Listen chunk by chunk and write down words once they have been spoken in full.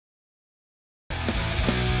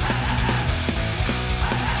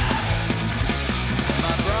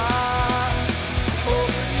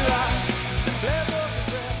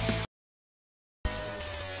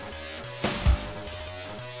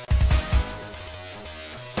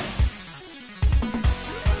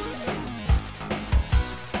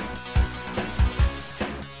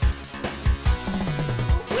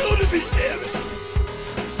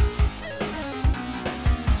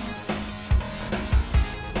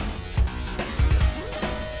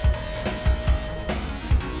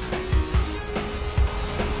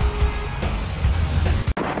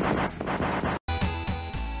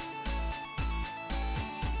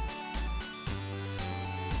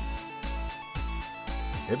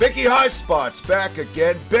Hibiki Highspots back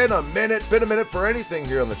again. Been a minute for anything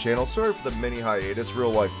here on the channel. Sorry for the mini hiatus. Real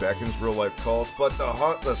life beckons, real life calls. But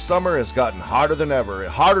the summer has gotten hotter than ever.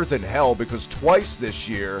 Hotter than hell, because twice this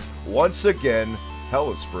year, once again, hell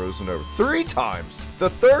is frozen over. 3 times. The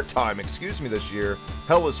 3rd time, excuse me, this year,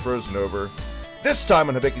 hell is frozen over. This time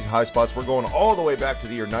on Hibiki Highspots, we're going all the way back to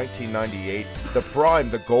the year 1998. The prime,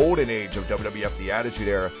 the golden age of WWF, the Attitude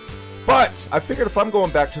Era. But I figured if I'm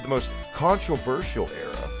going back to the most controversial era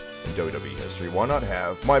in WWE history, why not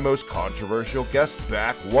have my most controversial guest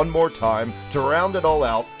back one more time to round it all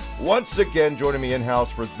out? Once again, joining me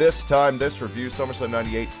in-house for this time, this review, Summerslam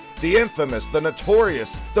 98, the infamous, the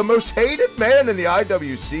notorious, the most hated man in the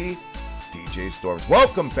IWC, DJ Storms.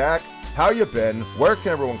 Welcome back. How you been? Where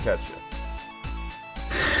can everyone catch you?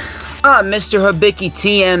 Mr. Hibiki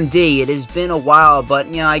TMD, it has been a while, but,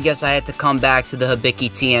 you know, I guess I had to come back to the Hibiki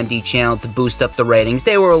TMD channel to boost up the ratings.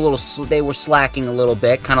 They were slacking a little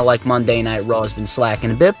bit, kind of like Monday Night Raw has been slacking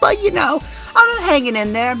a bit, but, you know, I'm hanging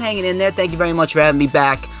in there, Thank you very much for having me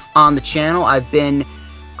back on the channel. I've been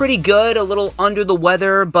pretty good, a little under the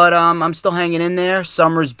weather, but, I'm still hanging in there.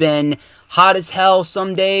 Summer's been hot as hell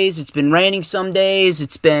some days, it's been raining some days,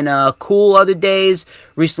 it's been cool other days.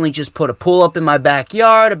 Recently just put a pool up in my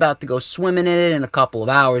backyard, about to go swimming in it in a couple of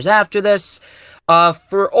hours after this.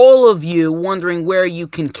 For all of you wondering where you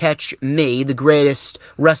can catch me, the greatest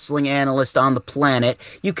wrestling analyst on the planet,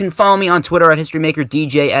 you can follow me on Twitter at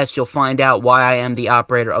HistoryMakerDJS. You'll find out why I am the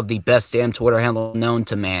operator of the best damn Twitter handle known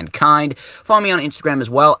to mankind. Follow me on Instagram as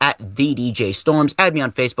well at TheDJStorms. Add me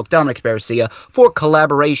on Facebook, Dominic Sparcia, for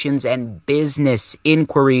collaborations and business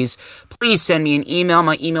inquiries. Please send me an email.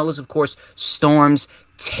 My email is, of course,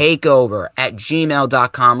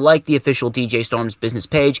 stormstakeover@gmail.com, like the official DJ Storms business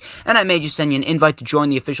page, and I may just send you an invite to join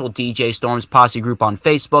the official DJ Storms Posse group on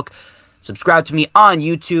Facebook. Subscribe to me on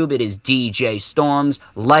YouTube, it is DJ Storms.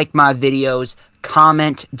 Like my videos,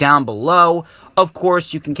 comment down below. Of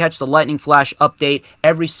course, you can catch the Lightning Flash update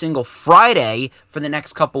every single Friday for the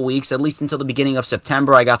next couple weeks, at least until the beginning of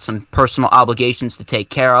September. I got some personal obligations to take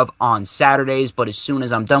care of on Saturdays, but as soon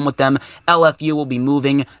as I'm done with them, LFU will be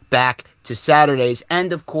moving back to Saturdays.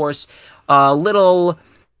 And of course, a little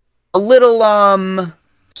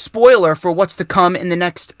spoiler for what's to come in the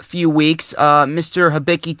next few weeks. Mr.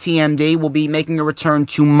 Hibiki TMD will be making a return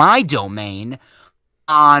to my domain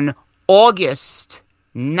on August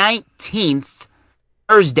 19th,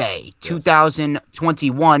 Thursday,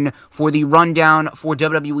 2021, for the rundown for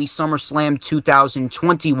WWE SummerSlam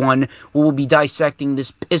 2021. We will be dissecting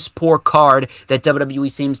this piss-poor card that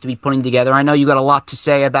WWE seems to be putting together. I know you got a lot to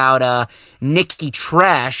say about Nikki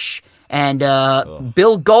Trash and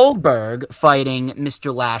Bill Goldberg fighting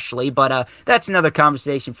Mr. Lashley, but that's another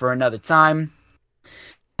conversation for another time.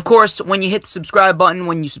 Of course, when you hit the subscribe button,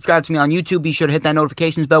 when you subscribe to me on YouTube, be sure to hit that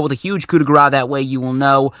notifications bell with a huge coup de grace. That way you will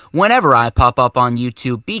know whenever I pop up on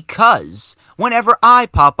YouTube, because whenever I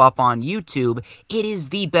pop up on YouTube, it is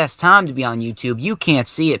the best time to be on YouTube. You can't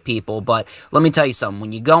see it, people, but let me tell you something.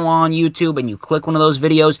 When you go on YouTube and you click one of those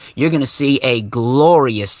videos, you're going to see a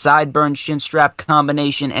glorious sideburn shin strap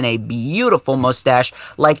combination and a beautiful mustache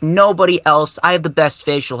like nobody else. I have the best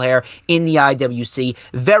facial hair in the IWC,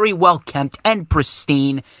 very well kempt and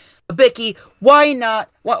pristine. Hibiki, why not?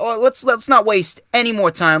 Let's not waste any more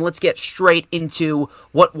time. Let's get straight into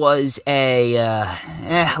what was a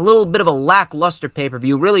little bit of a lackluster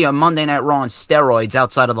pay-per-view. Really a Monday Night Raw on steroids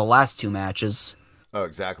outside of the last 2 matches. Oh,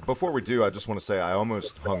 exactly. Before we do, I just want to say I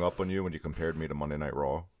almost hung up on you when you compared me to Monday Night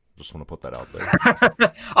Raw. Just want to put that out there.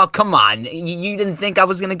 Oh, come on. You didn't think I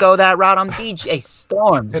was going to go that route? I'm DJ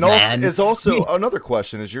Storms, and man. It's also another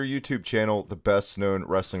question. Is your YouTube channel the best known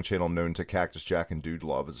wrestling channel known to Cactus Jack and Dude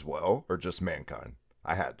Love as well? Or just Mankind?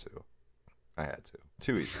 I had to.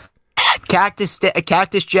 Too easy. Cactus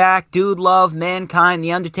Jack, Dude Love, Mankind,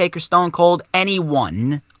 The Undertaker, Stone Cold,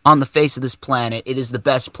 anyone on the face of this planet, it is the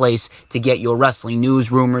best place to get your wrestling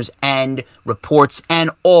news, rumors, and reports, and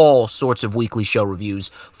all sorts of weekly show reviews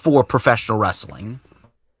for professional wrestling.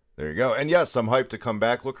 There you go. And yes, I'm hyped to come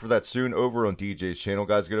back. Look for that soon over on DJ's channel.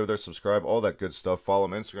 Guys, get over there, subscribe, all that good stuff. Follow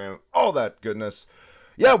him on Instagram, all that goodness.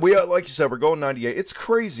 Yeah, we like you said, we're going 98. It's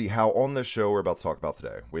crazy how on this show we're about to talk about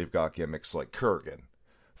today, we've got gimmicks like Kurgan.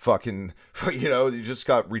 Fucking, you know, you just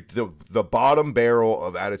got the bottom barrel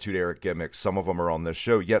of Attitude Era gimmicks. Some of them are on this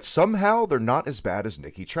show, yet somehow they're not as bad as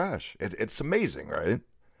Nikki Trash. It's amazing, right?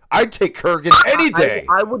 I'd take Kurgan any day.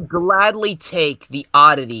 I would gladly take the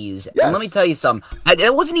oddities. Yes. And let me tell you something.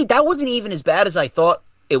 That wasn't even as bad as I thought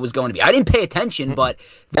it was going to be. I didn't pay attention, but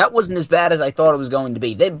that wasn't as bad as I thought it was going to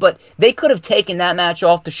be. But they could have taken that match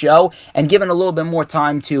off the show and given a little bit more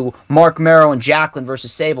time to Mark Mero and Jacqueline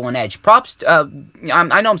versus Sable and Edge. Props, I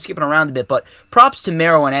know I'm skipping around a bit, but props to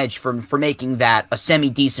Mero and Edge for making that a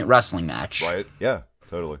semi-decent wrestling match. Right, yeah,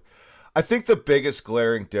 totally. I think the biggest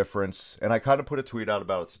glaring difference, and I kind of put a tweet out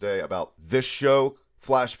about it today, about this show,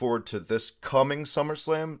 flash forward to this coming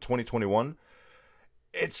SummerSlam 2021,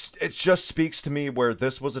 it just speaks to me where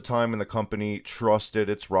this was a time when the company trusted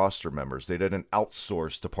its roster members. They didn't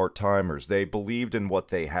outsource to part-timers. They believed in what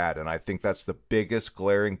they had, and I think that's the biggest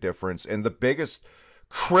glaring difference and the biggest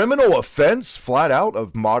criminal offense, flat out,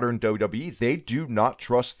 of modern WWE. They do not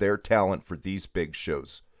trust their talent for these big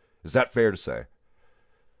shows. Is that fair to say?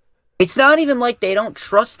 It's not even like they don't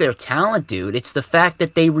trust their talent, dude. It's the fact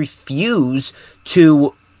that they refuse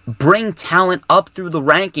to bring talent up through the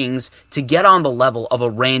rankings to get on the level of a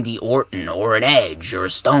Randy Orton or an Edge or a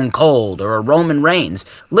Stone Cold or a Roman Reigns.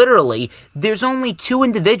 Literally, there's only two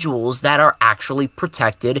individuals that are actually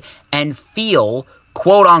protected and feel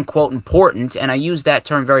quote-unquote important, and I use that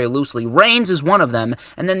term very loosely. Reigns is one of them,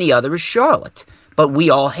 and then the other is Charlotte. But we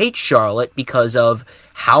all hate Charlotte because of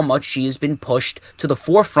how much she has been pushed to the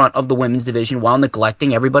forefront of the women's division while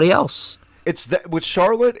neglecting everybody else. It's that with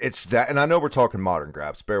Charlotte, it's that, and I know we're talking modern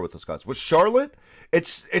grabs. Bear with us, guys. With Charlotte,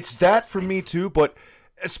 it's that for me too. But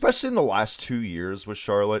especially in the last 2 years with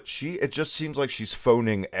Charlotte, it just seems like she's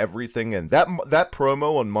phoning everything in. That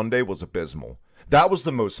promo on Monday was abysmal. That was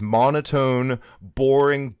the most monotone,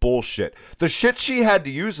 boring bullshit. The shit she had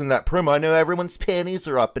to use in that promo. I know everyone's panties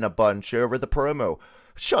are up in a bunch over the promo.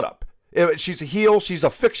 Shut up. She's a heel. She's a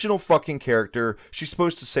fictional fucking character. She's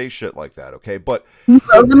supposed to say shit like that, okay? But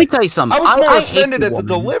let me tell you something. I was more offended at the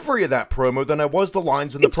delivery of that promo than I was the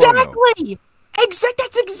lines in the promo. Exactly.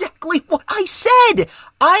 That's exactly what I said.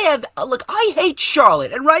 I hate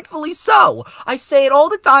Charlotte, and rightfully so. I say it all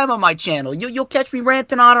the time on my channel. You'll catch me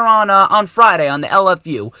ranting on her on Friday on the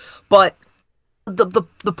LFU. But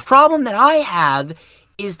the problem that I have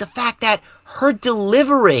is the fact that her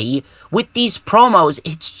delivery with these promos,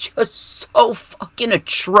 it's just so fucking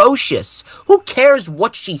atrocious. Who cares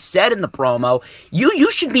what she said in the promo?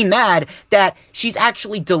 You should be mad that she's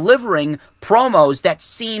actually delivering promos that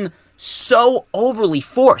seem so overly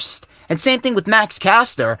forced. And same thing with Max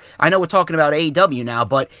Caster. I know we're talking about AEW now,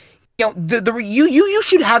 but you know, you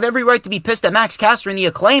should have every right to be pissed that Max Caster and the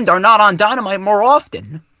Acclaimed are not on Dynamite more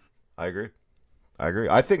often. I agree.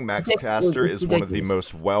 I think Max Caster is one of the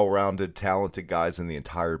most well-rounded, talented guys in the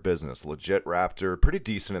entire business. Legit Raptor, pretty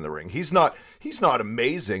decent in the ring. He's not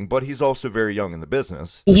amazing, but he's also very young in the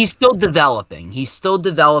business. He's still developing. He's still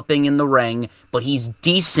developing in the ring, but he's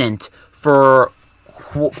decent for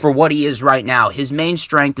what he is right now. His main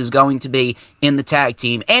strength is going to be in the tag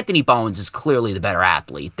team. Anthony Bowens is clearly the better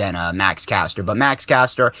athlete than Max Caster, but Max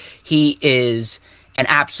Caster, he is an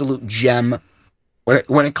absolute gem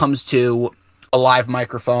when it comes to a live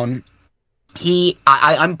microphone.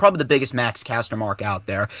 I'm probably the biggest Max Caster mark out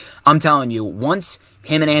there. I'm telling you, once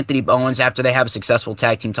him and Anthony Bowens, after they have a successful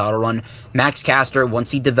tag team title run, Max Caster, once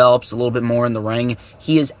he develops a little bit more in the ring,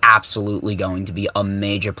 he is absolutely going to be a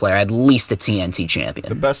major player, at least a TNT champion.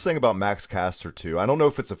 The best thing about Max Caster, too, I don't know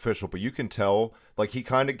if it's official, but you can tell, like, he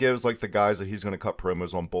kind of gives, like, the guys that he's going to cut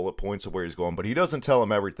promos on bullet points of where he's going, but he doesn't tell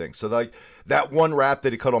them everything. So, like, that one rap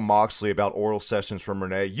that he cut on Moxley about oral sessions from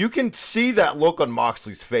Renee, you can see that look on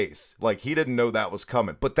Moxley's face. Like, he didn't know that was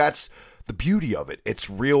coming. But that's the beauty of it.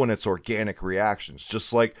 It's real and it's organic reactions.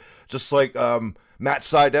 Just like Matt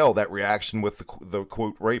Sydal, that reaction with the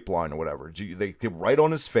quote rape line or whatever. They right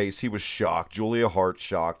on his face. He was shocked. Julia Hart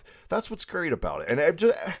shocked. That's what's great about it. And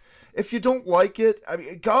if you don't like it, I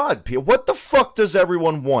mean, God, what the fuck does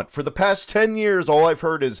everyone want? For the past 10 years, all I've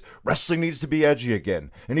heard is wrestling needs to be edgy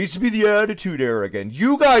again. It needs to be the Attitude Era again.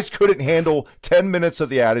 You guys couldn't handle 10 minutes of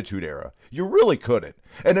the Attitude Era. You really couldn't.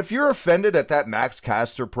 And if you're offended at that Max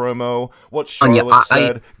Caster promo, what Charlotte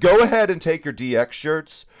said, go ahead and take your DX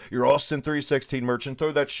shirts, your Austin 316 merch, and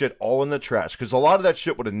throw that shit all in the trash. Because a lot of that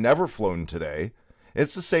shit would have never flown today.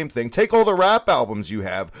 It's the same thing. Take all the rap albums you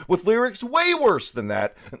have with lyrics way worse than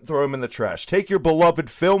that and throw them in the trash. Take your beloved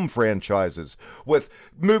film franchises with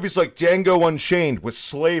movies like Django Unchained with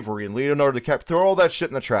slavery and Leonardo DiCaprio. Throw all that shit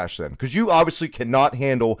in the trash then. Because you obviously cannot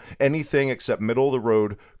handle anything except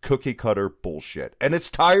middle-of-the-road, cookie-cutter bullshit. And it's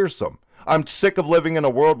tiresome. I'm sick of living in a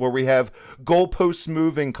world where we have goalposts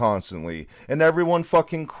moving constantly and everyone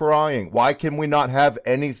fucking crying. Why can we not have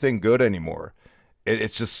anything good anymore?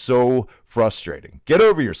 It's just so frustrating. Get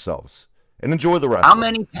over yourselves and enjoy the rest.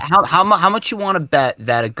 How much you want to bet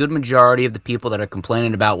that a good majority of the people that are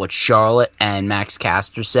complaining about what Charlotte and Max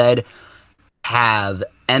Caster said have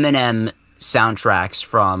Eminem soundtracks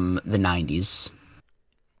from the 90s.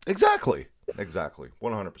 Exactly. 100%.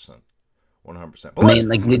 100%. I mean,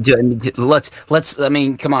 like, let's. I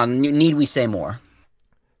mean, come on. Need we say more?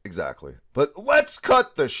 Exactly. But let's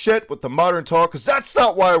cut the shit with the modern talk, because that's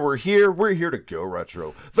not why we're here. We're here to go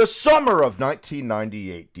retro. The summer of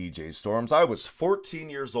 1998, DJ Storms. I was 14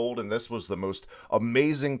 years old, and this was the most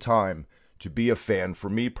amazing time to be a fan for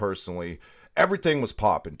me personally. Everything was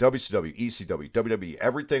popping. WCW, ECW, WWE,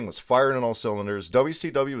 everything was firing on all cylinders.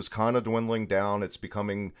 WCW was kind of dwindling down. It's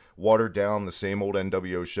becoming watered down, the same old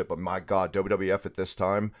NWO shit. But my God, WWF at this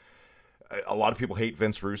time, a lot of people hate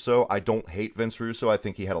Vince Russo. I don't hate Vince Russo. I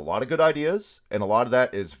think he had a lot of good ideas, and a lot of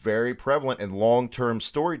that is very prevalent in long-term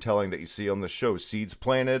storytelling that you see on the show. Seeds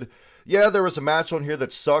planted. Yeah, there was a match on here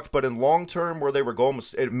that sucked, but in long-term, where they were going,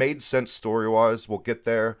 it made sense story-wise. We'll get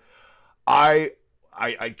there. I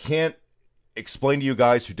can't explain to you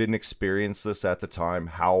guys who didn't experience this at the time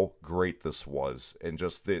how great this was, and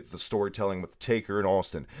just the storytelling with Taker and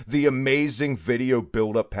Austin, the amazing video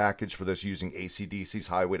build-up package for this using AC/DC's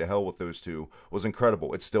Highway to Hell with those two was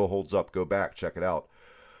incredible. It still holds up. Go back, check it out.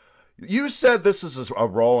 You said this is a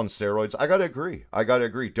Raw on steroids. I gotta agree.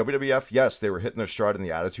 WWF, yes, they were hitting their stride in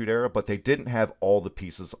the Attitude Era, but they didn't have all the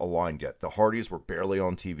pieces aligned yet. The Hardys were barely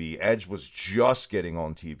on TV. Edge was just getting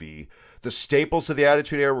on TV. The staples of the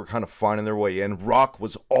Attitude Era were kind of finding their way in. Rock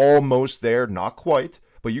was almost there, not quite,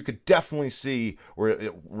 but you could definitely see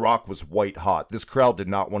where Rock was white hot. This crowd did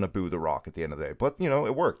not want to boo The Rock at the end of the day, but, you know,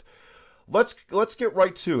 it worked. Let's get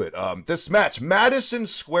right to it. This match, Madison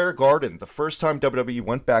Square Garden, the first time WWE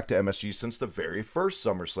went back to MSG since the very first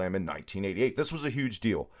SummerSlam in 1988. This was a huge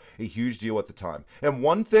deal at the time. And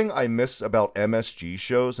one thing I miss about MSG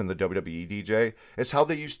shows and the WWE DJ is how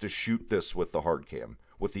they used to shoot this with the hard cam,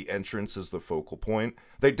 with the entrance as the focal point.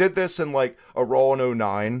 They did this in like a Raw in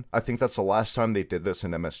 09. I think that's the last time they did this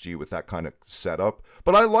in MSG with that kind of setup.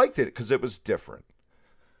 But I liked it because it was different.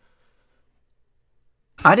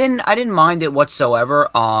 I didn't mind it whatsoever.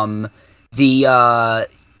 The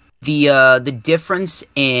difference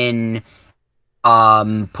in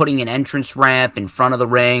putting an entrance ramp in front of the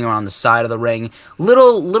ring or on the side of the ring,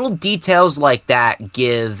 little details like that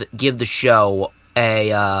give the show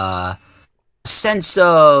a sense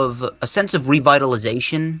of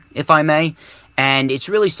revitalization, if I may. And it's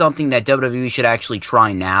really something that WWE should actually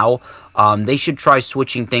try now. They should try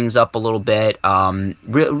switching things up a little bit.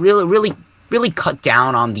 Really cut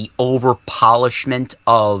down on the over-polishment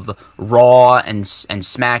of Raw and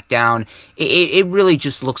SmackDown. It really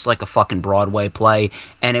just looks like a fucking Broadway play,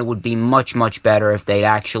 and it would be much, much better if they'd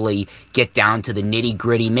actually get down to the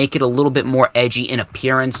nitty-gritty, make it a little bit more edgy in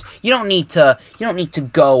appearance. You don't need to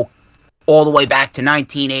go all the way back to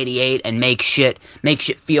 1988 and make shit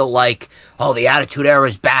feel like, oh, the Attitude Era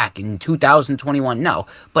is back in 2021. No,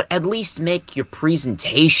 but at least make your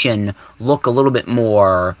presentation look a little bit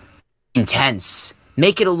more intense.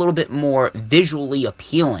 Make it a little bit more visually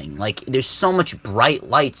appealing. Like, there's so much bright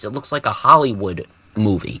lights, it looks like a Hollywood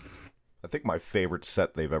movie. I think my favorite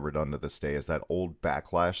set they've ever done to this day is that old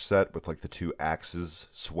Backlash set with like the two axes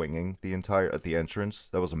swinging at the entrance.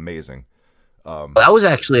 That was amazing. That was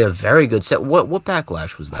actually a very good set. What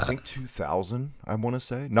Backlash was that? I think 2000, I want to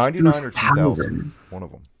say 99 or 2000, one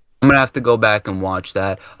of them. I'm gonna have to go back and watch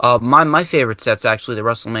that. My favorite set's actually the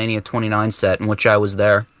WrestleMania 29 set, in which I was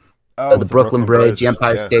there. Oh, the Brooklyn Bridge, the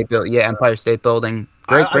Empire State Building. Yeah, Empire State Building.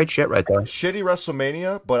 Great shit right there. Shitty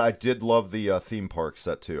WrestleMania, but I did love the theme park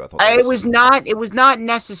set too. I thought it was not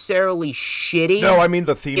necessarily shitty. No, I mean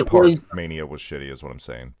the theme park mania was shitty, is what I'm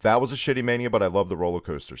saying. That was a shitty mania, but I love the roller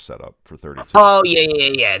coaster setup for 32. Oh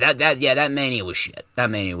yeah. That mania was shit. That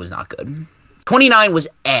mania was not good. 29 was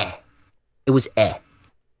eh. It was eh.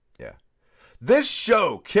 This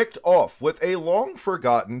show kicked off with a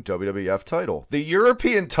long-forgotten WWF title. The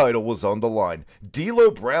European title was on the line.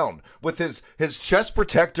 D'Lo Brown, with his chest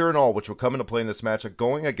protector and all, which will come into play in this match,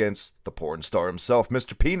 going against the porn star himself,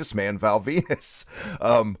 Mr. Penis Man, Val Venus.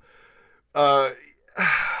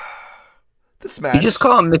 This match... You just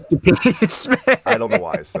call him Mr. Penis Man. I don't know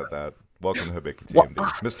why I said that. Welcome to Hibiki TMD.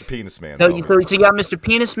 Mr. Penis Man. So you got Mr.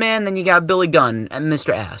 Penis Man, then you got Billy Gunn and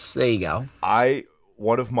Mr. Ass. There you go.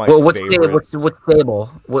 One of my what's favorite... What's Sable?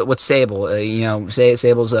 What's Sable?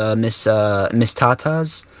 Sable's Miss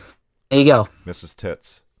Tatas. There you go. Mrs.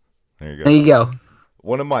 Tits. There you go. There you go.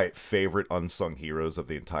 One of my favorite unsung heroes of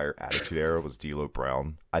the entire Attitude Era was D'Lo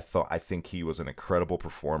Brown. I think he was an incredible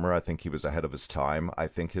performer. I think he was ahead of his time. I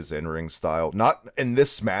think his in-ring style, not in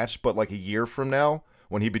this match, but like a year from now,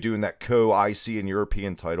 when he'd be doing that co-IC and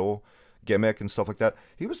European title gimmick and stuff like that,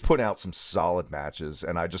 he was putting out some solid matches,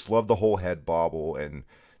 and I just love the whole head bobble and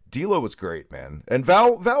D'Lo was great, man, and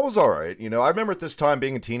Val was all right. You know, I remember at this time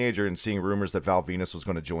being a teenager and seeing rumors that Val Venus was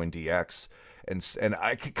going to join DX, and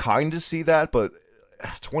I could kind of see that, but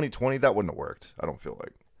 2020 that wouldn't have worked. I don't feel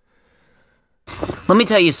like. Let me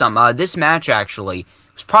tell you something. This match actually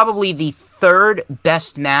was probably the third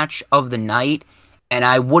best match of the night, and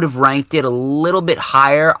I would have ranked it a little bit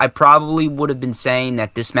higher. I probably would have been saying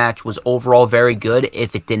that this match was overall very good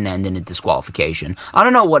if it didn't end in a disqualification. I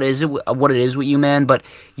don't know what it is with you, man, but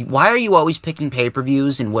why are you always picking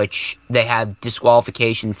pay-per-views in which they have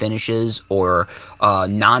disqualification finishes or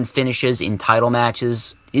non-finishes in title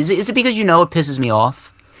matches? Is it because you know it pisses me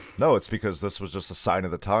off? No, it's because this was just a sign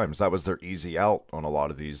of the times. That was their easy out on a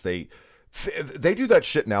lot of these. They do that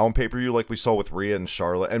shit now on pay-per-view like we saw with Rhea and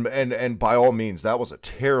Charlotte, and by all means, that was a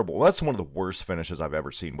terrible, that's one of the worst finishes I've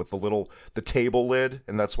ever seen, with the table lid,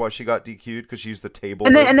 and that's why she got DQ'd, because she used the table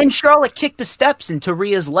lid. And then Charlotte kicked the steps into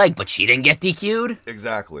Rhea's leg, but she didn't get DQ'd?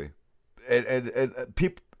 Exactly. And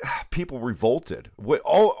people revolted.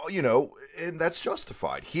 And that's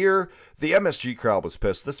justified. Here, the MSG crowd was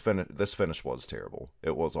pissed. This finish was terrible.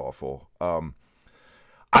 It was awful.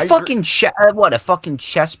 A fucking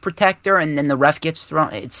chest protector, and then the ref gets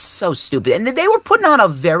thrown. It's so stupid. And they were putting on a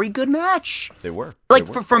very good match. They were.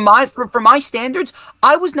 For my standards,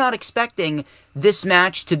 I was not expecting this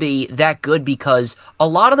match to be that good, because a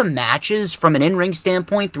lot of the matches from an in-ring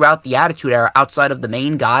standpoint throughout the Attitude Era, outside of the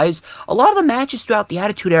main guys, a lot of the matches throughout the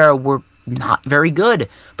Attitude Era were not very good.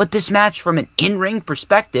 But this match, from an in-ring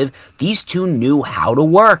perspective, these two knew how to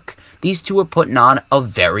work. These two were putting on a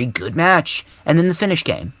very good match. And then the finish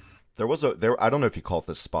came. I don't know if you call it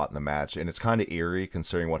this spot in the match, and it's kind of eerie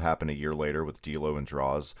considering what happened a year later with D'Lo and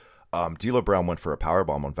Draws. D'Lo Brown went for a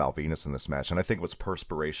powerbomb on Val Venus in this match, and I think it was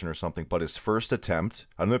perspiration or something, but his first attempt,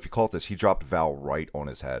 I don't know if you call it this, he dropped Val right on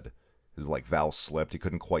his head. It was like Val slipped. He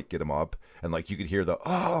couldn't quite get him up, and like you could hear the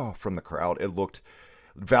 "oh" from the crowd. It looked...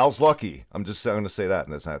 Val's lucky. I'm going to say that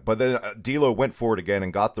in this match. But then D'Lo went for it again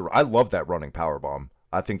and got I love that running powerbomb.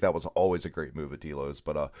 I think that was always a great move at D'Lo's.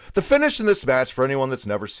 But the finish in this match, for anyone that's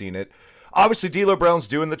never seen it, obviously D'Lo Brown's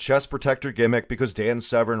doing the chest protector gimmick because Dan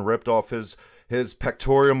Severn ripped off his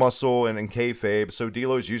pectoral muscle and in kayfabe, so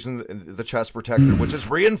D'Lo's using the chest protector, which is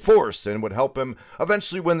reinforced and would help him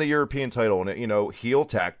eventually win the European title. And heel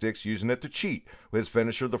tactics, using it to cheat. His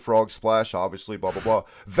finisher, the frog splash, obviously, blah, blah, blah.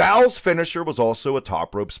 Val's finisher was also a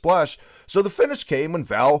top rope splash. So the finish came when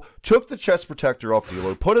Val took the chest protector off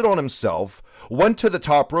D'Lo, put it on himself, went to the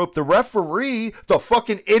top rope. The referee, the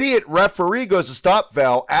fucking idiot referee, goes to stop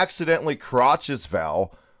Val, accidentally crotches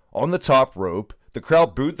Val on the top rope. The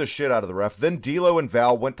crowd booed the shit out of the ref. Then D'Lo and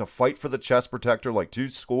Val went to fight for the chest protector like two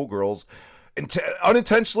schoolgirls.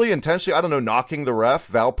 Unintentionally, intentionally, I don't know, knocking the ref.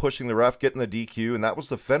 Val pushing the ref, getting the DQ, and that was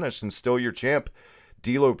the finish. And still your champ,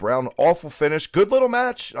 D'Lo Brown. Awful finish. Good little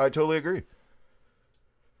match. I totally agree.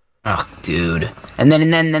 Oh, dude. And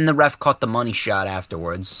then the ref caught the money shot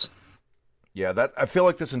afterwards. Yeah, I feel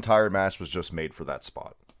like this entire match was just made for that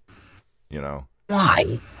spot. You know?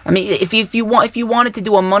 Why? I mean, if you wanted to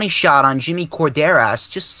do a money shot on Jimmy Corderas,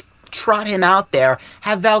 just trot him out there,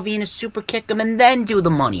 have Val Venus super kick him, and then do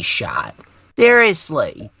the money shot.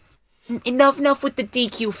 Seriously, enough with the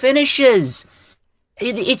DQ finishes.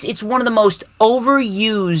 It's one of the most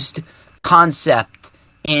overused concept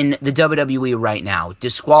in the WWE right now.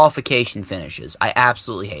 Disqualification finishes. I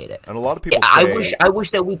absolutely hate it. And a lot of people say... I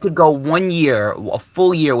wish that we could go 1 year, a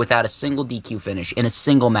full year, without a single DQ finish in a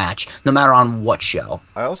single match, no matter on what show.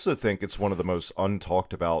 I also think it's one of the most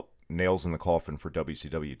untalked about nails in the coffin for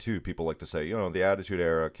WCW too. People like to say, the Attitude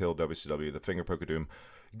Era killed WCW, the Finger Poke of Doom.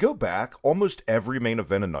 Go back, almost every main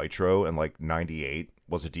event in Nitro in like 98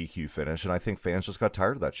 was a DQ finish, and I think fans just got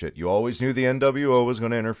tired of that shit. You always knew the NWO was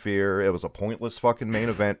going to interfere. It was a pointless fucking main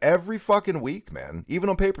event every fucking week, man. Even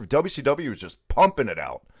on paper, WCW was just pumping it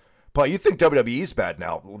out. But you think WWE's bad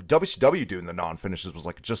now. WCW doing the non-finishes was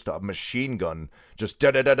like just a machine gun, just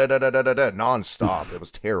da-da-da-da-da-da-da, non-stop. It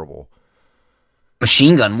was terrible.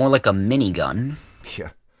 Machine gun, more like a minigun.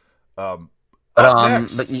 Yeah. But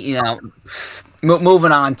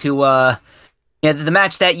moving on to the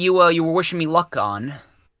match that you were wishing me luck on.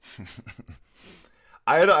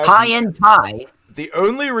 High-end tie. The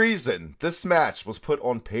only reason this match was put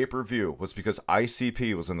on pay-per-view was because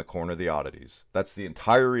ICP was in the corner of the oddities. That's the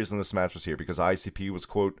entire reason this match was here, because ICP was,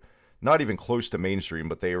 quote, not even close to mainstream,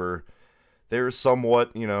 but they were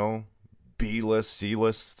somewhat, B-list,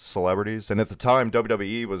 C-list celebrities. And at the time,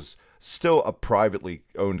 WWE was still a privately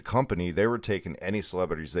owned company. They were taking any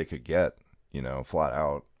celebrities they could get, flat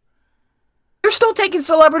out. They're still taking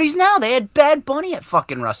celebrities now. They had Bad Bunny at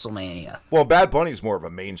fucking WrestleMania. Well, Bad Bunny's more of a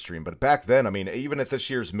mainstream, but back then, I mean, even at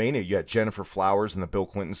this year's Mania, you had Jennifer Flowers and the Bill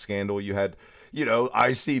Clinton scandal. You had,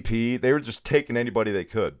 ICP. They were just taking anybody they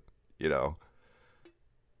could, They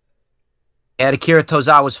had Akira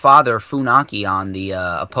Tozawa's father, Funaki, on the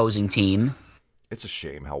opposing team. It's a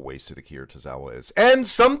shame how wasted Akira Tozawa is. And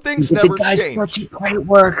some things never change. The guy's such a great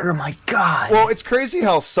worker, my God. Well, it's crazy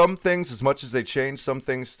how some things, as much as they change, some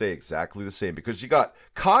things stay exactly the same. Because you got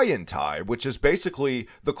Kaientai, which is basically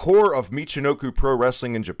the core of Michinoku Pro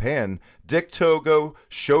Wrestling in Japan. Dick Togo,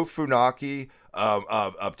 Sho Funaki,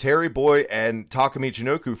 Terry Boy, and Taka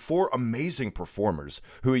Michinoku, 4 amazing performers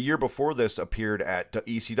who a year before this appeared at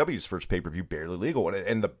ECW's first pay-per-view, Barely Legal,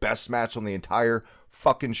 and the best match on the entire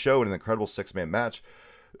fucking show in an incredible 6-man match,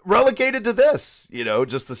 relegated to this,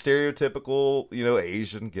 just the stereotypical,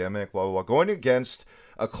 Asian gimmick, blah, blah, blah, going against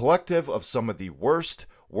a collective of some of the worst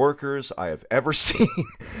workers I have ever seen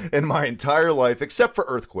in my entire life, except for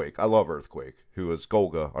Earthquake. I love Earthquake, who was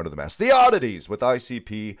Golga under the mask. The Oddities with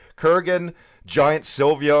ICP, Kurgan, Giant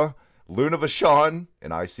Sylvia, Luna Vachon,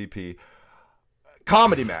 and ICP.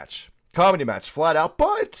 Comedy match, flat out,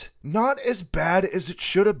 but not as bad as it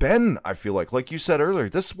should have been, I feel like. Like you said earlier,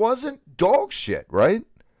 this wasn't dog shit, right?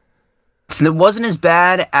 It wasn't as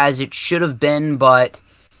bad as it should have been, but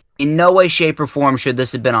in no way, shape, or form should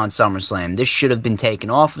this have been on SummerSlam. This should have been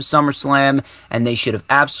taken off of SummerSlam, and they should have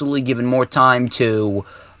absolutely given more time to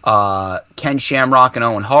Ken Shamrock and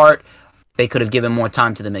Owen Hart. They could have given more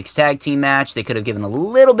time to the mixed tag team match. They could have given a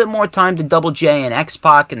little bit more time to Double J and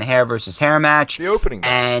X-Pac in the hair versus hair match. The opening match.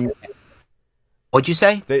 And what'd you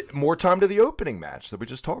say? More time to the opening match that we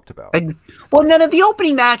just talked about. Well, no, the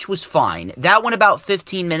opening match was fine. That went about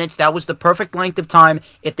 15 minutes. That was the perfect length of time.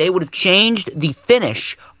 If they would have changed the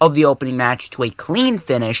finish of the opening match to a clean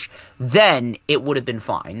finish, then it would have been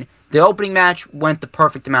fine. The opening match went the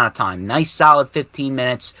perfect amount of time. Nice, solid 15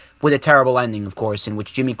 minutes with a terrible ending, of course, in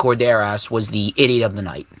which Jimmy Corderas was the idiot of the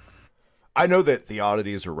night. I know that the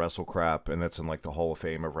Oddities are wrestle crap, and that's in like the Hall of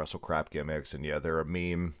Fame of wrestle crap gimmicks, and yeah, they're a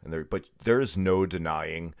meme, but there is no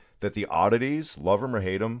denying that the Oddities, love them or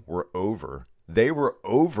hate them, were over. They were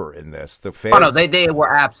over in this. The fans. Oh no, they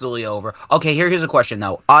were absolutely over. Okay, here's a question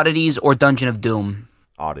though: Oddities or Dungeon of Doom?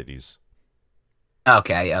 Oddities.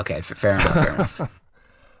 Okay, fair enough.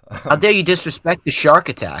 How dare you disrespect the Shark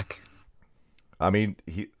Attack? I mean,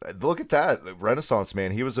 look at that Renaissance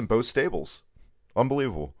man. He was in both stables.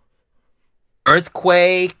 Unbelievable.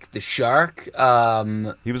 Earthquake, the Shark. He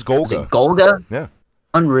was Golga. Was it Golga? Yeah.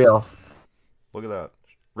 Unreal. Look at that.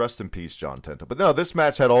 Rest in peace, John Tenta. But no, this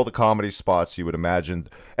match had all the comedy spots you would imagine.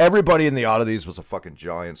 Everybody in the Oddities was a fucking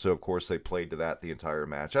giant, so of course they played to that the entire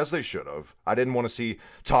match, as they should have. I didn't want to see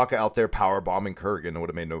Taka out there powerbombing Kurgan. It would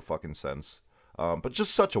have made no fucking sense. But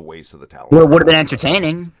just such a waste of the talent. Well, it would have been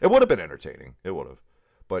entertaining. It would have been entertaining. It would have.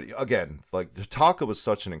 But again, like Taka was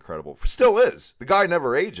such an incredible, still is. The guy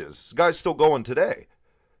never ages. The guy's still going today.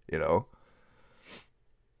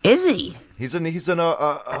 Is he? He's in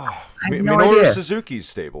Minoru idea. Suzuki's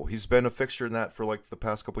stable. He's been a fixture in that for like the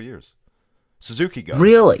past couple years. Suzuki guy.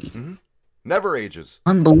 Really? Mm-hmm. Never ages.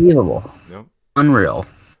 Unbelievable. Yep. Unreal.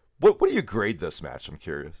 What do you grade this match? I'm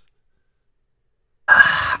curious.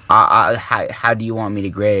 How do you want me to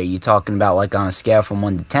grade it? Are you talking about like on a scale from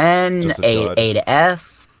 1 to 10, A to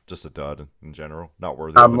F? Just a dud in general, not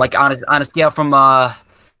worthy. Like on a scale from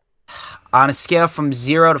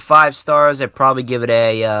 0 to 5 stars, I'd probably give it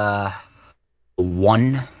a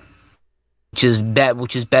 1, which is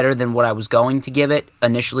better than what I was going to give it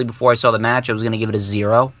initially before I saw the match. I was going to give it a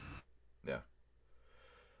 0.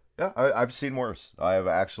 Yeah, I've seen worse. I have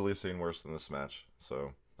actually seen worse than this match.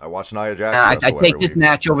 So. I watch Nia Jax. I take this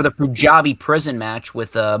match over the Punjabi prison match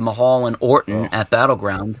with Mahal and Orton at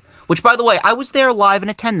Battleground, which, by the way, I was there live in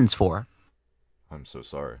attendance for. I'm so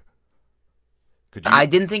sorry. I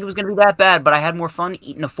didn't think it was going to be that bad, but I had more fun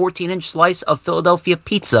eating a 14-inch slice of Philadelphia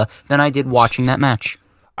pizza than I did watching that match.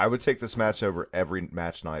 I would take this match over every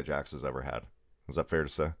match Nia Jax has ever had. Is that fair to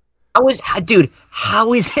say? Dude,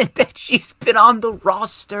 how is it that she's been on the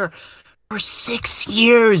roster for 6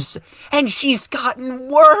 years, and she's gotten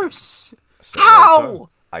worse? How?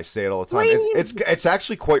 I say it all the time. It's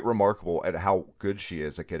actually quite remarkable at how good she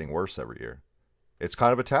is at getting worse every year. It's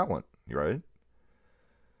kind of a talent, right?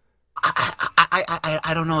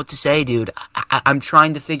 I don't know what to say, dude. I'm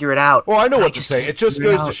trying to figure it out. Well, I know what to say. It just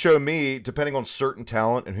goes to show me, depending on certain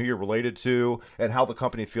talent and who you're related to and how the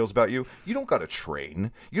company feels about you, you don't got to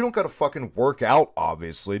train. You don't got to fucking work out,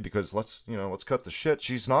 obviously, because let's cut the shit.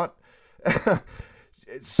 She's not.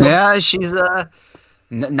 Yeah, she's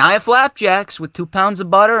Nia Flapjacks with 2 pounds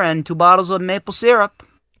of butter and 2 bottles of maple syrup.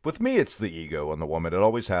 With me, it's the ego on the woman. It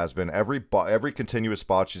always has been. Every continuous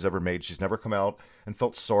spot she's ever made, she's never come out and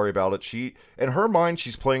felt sorry about it. In her mind,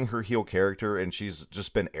 she's playing her heel character, and she's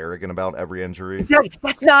just been arrogant about every injury. Exactly.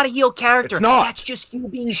 That's not a heel character. It's not. That's just you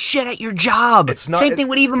being shit at your job. It's not. Same thing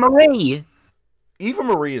with Eva Marie. Eva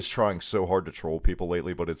Marie is trying so hard to troll people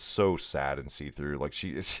lately, but it's so sad and see-through. Like,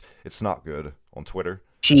 it's not good on Twitter.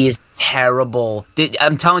 She is terrible.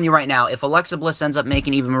 I'm telling you right now, if Alexa Bliss ends up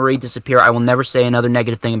making Eva Marie disappear, I will never say another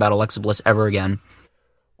negative thing about Alexa Bliss ever again.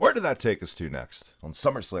 Where did that take us to next on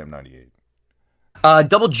SummerSlam 98?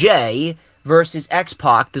 Double J versus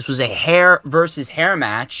X-Pac. This was a hair versus hair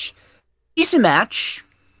match. Decent match.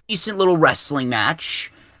 Decent little wrestling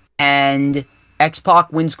match. And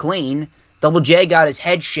X-Pac wins clean. Double J got his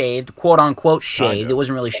head shaved, quote unquote shaved. It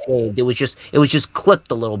wasn't really shaved. It was just clipped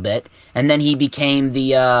a little bit, and then he became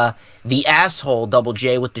the asshole Double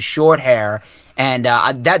J with the short hair. And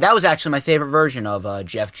that was actually my favorite version of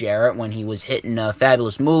Jeff Jarrett when he was hitting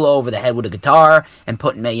Fabulous Moolah over the head with a guitar and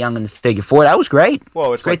putting Mae Young in the figure four. That was great.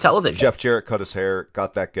 Well, it's great like television. Jeff Jarrett cut his hair,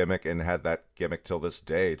 got that gimmick, and had that gimmick till this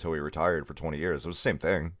day, till he retired for 20 years. It was the same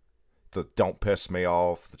thing. The "Don't Piss Me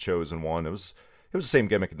Off," the Chosen One. It was the same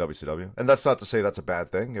gimmick in WCW, and that's not to say that's a bad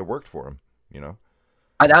thing. It worked for him, you know.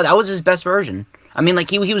 That was his best version. I mean, like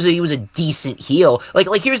he was a decent heel.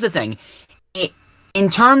 Like here's the thing, in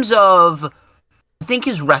terms of, I think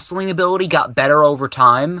his wrestling ability got better over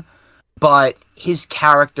time, but his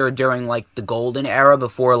character during like the golden era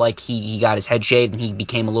before like he got his head shaved and he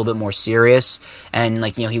became a little bit more serious and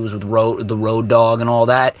like, you know, he was with the Road Dogg and all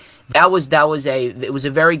that. It was a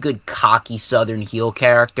very good cocky Southern heel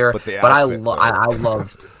character. But I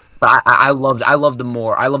loved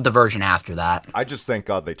the version after that. I just thank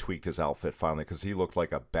God they tweaked his outfit finally, because he looked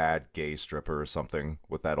like a bad gay stripper or something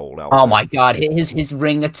with that old outfit. Oh my God, his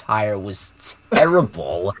ring attire was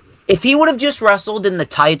terrible. If he would have just wrestled in the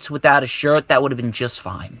tights without a shirt, that would have been just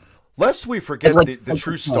fine. Lest we forget the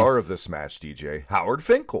true star of this match, DJ, Howard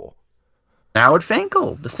Finkel. Howard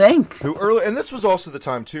Finkel, the Fink. Who early, and this was also the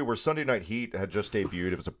time too where Sunday Night Heat had just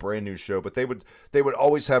debuted. It was a brand new show, but they would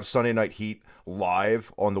always have Sunday Night Heat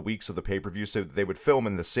live on the weeks of the pay-per-view, so they would film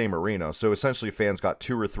in the same arena. So essentially fans got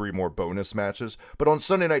 2 or 3 more bonus matches. But on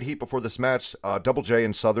Sunday Night Heat before this match, Double J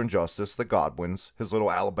and Southern Justice, the Godwins, his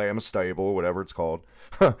little Alabama stable, whatever it's called,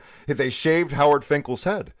 they shaved Howard Finkel's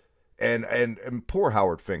head. And poor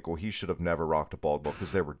Howard Finkel, he should have never rocked a bald look,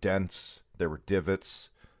 because there were dents, there were divots,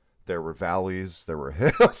 there were valleys, there were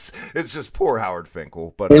hills. It's just poor Howard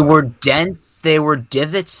Finkel. But there were dents, there were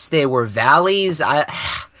divots, there were valleys. I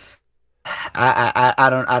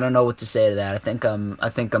don't know what to say to that. I think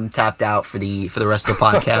I'm tapped out for the rest of the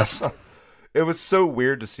podcast. It was so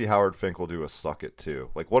weird to see Howard Finkel do a suck it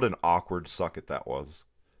too. Like, what an awkward suck it that was.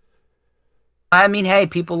 I mean, hey,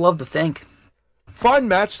 people love to think. Fine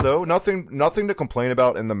match, though. Nothing to complain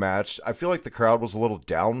about in the match. I feel like the crowd was a little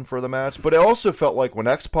down for the match, but it also felt like when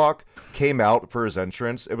X-Pac came out for his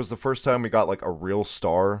entrance, it was the first time we got like a real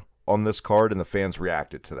star on this card, and the fans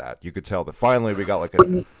reacted to that. You could tell that finally we got like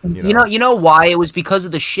a, you know why? It was because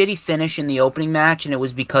of the shitty finish in the opening match, and it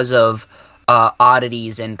was because of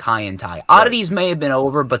Oddities and Kai and Tai. Oddities may have been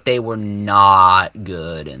over, but they were not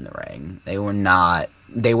good in the ring. They were not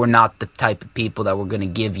the type of people that were going to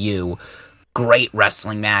give you great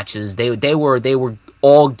wrestling matches. They were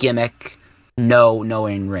all gimmick, no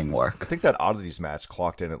in-ring work. I think that Oddities match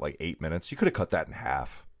clocked in at like 8 minutes. You could have cut that in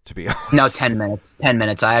half, to be honest. No, 10 minutes. 10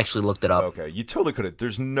 minutes. I actually looked it up. Okay, you totally could have.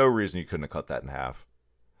 There's no reason you couldn't have cut that in half.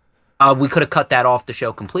 We could have cut that off the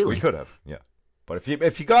show completely. We could have, yeah. But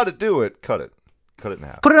if you got to do it, cut it in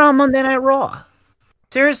half. Put it on Monday Night Raw.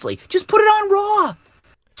 Seriously, just put it on Raw.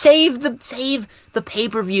 Save the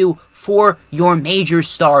pay-per-view for your major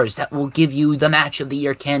stars that will give you the match of the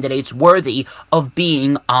year candidates worthy of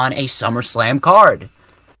being on a SummerSlam card.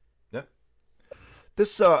 Yeah.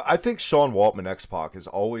 This I think Sean Waltman X-Pac is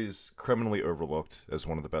always criminally overlooked as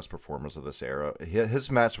one of the best performers of this era. His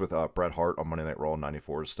match with Bret Hart on Monday Night Raw in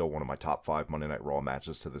 '94 is still one of my top 5 Monday Night Raw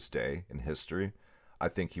matches to this day in history. I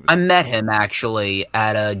think he was. I met him actually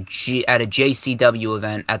at a JCW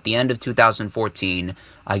event at the end of 2014.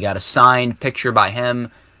 I got a signed picture by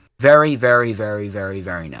him. Very, very, very, very,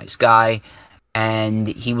 very nice guy, and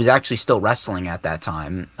he was actually still wrestling at that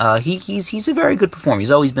time. He's a very good performer. He's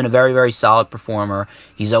always been a very, very solid performer.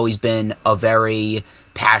 He's always been a very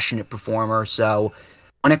passionate performer. So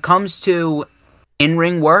when it comes to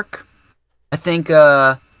in-ring work, I think you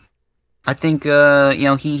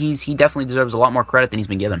know, he definitely deserves a lot more credit than he's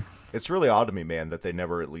been given. It's really odd to me, man, that they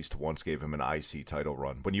never at least once gave him an IC title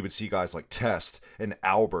run. When you would see guys like Test and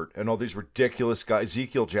Albert and all these ridiculous guys,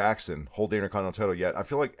 Ezekiel Jackson hold the Intercontinental title yet. I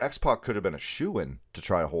feel like X-Pac could have been a shoo-in to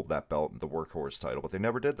try to hold that belt, the workhorse title, but they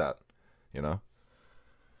never did that, you know?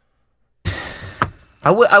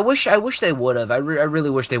 I wish they would have. I really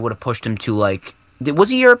wish they would have pushed him to, like...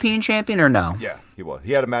 Was he European champion or no? Yeah, he was.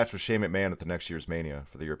 He had a match with Shane McMahon at the next year's Mania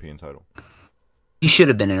for the European title. He should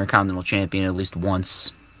have been Intercontinental champion at least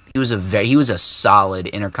once. He was a solid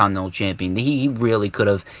Intercontinental champion. He really could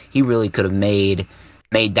have made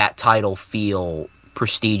that title feel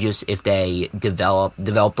prestigious if they developed a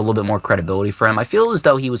little bit more credibility for him. I feel as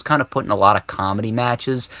though he was kind of put in a lot of comedy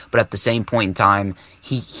matches, but at the same point in time,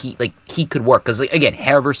 he could work because, like, again,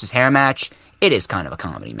 hair versus hair match, it is kind of a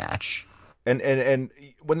comedy match. And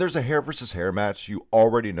when there's a hair versus hair match, you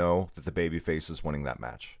already know that the babyface is winning that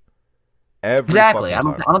match. Exactly. I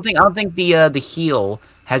don't think the heel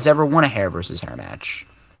has ever won a hair versus hair match.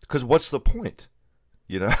 Because what's the point?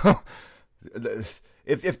 You know,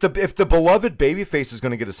 if the beloved babyface is going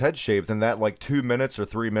to get his head shaved, then that, like, 2 minutes or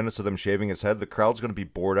 3 minutes of them shaving his head, the crowd's going to be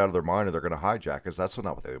bored out of their mind, or they're going to hijack. Because that's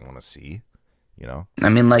not what they want to see. You know. I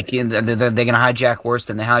mean, like, they're going to hijack worse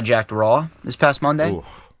than they hijacked Raw this past Monday. Ooh,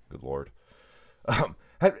 good lord.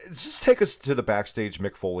 Does this take us to the backstage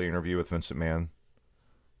Mick Foley interview with Vince McMahon?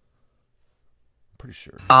 Pretty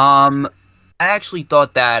sure. I actually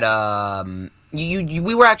thought that we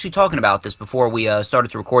were actually talking about this before we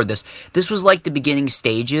started to record this. This was like the beginning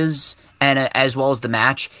stages, and as well as the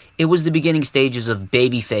match, it was the beginning stages of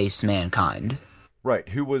babyface Mankind. Right,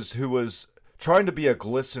 who was trying to be a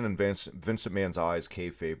glisten in Vince McMahon's eyes,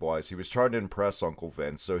 kayfabe-wise. He was trying to impress Uncle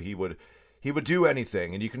Vince, so he would do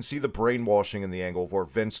anything, and you can see the brainwashing in the angle where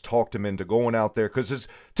Vince talked him into going out there, because his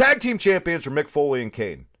tag team champions were Mick Foley and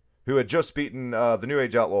Kane, who had just beaten the New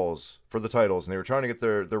Age Outlaws for the titles, and they were trying to get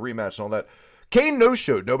their rematch and all that. Kane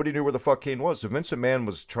no-showed. Nobody knew where the fuck Kane was, so Vince McMahon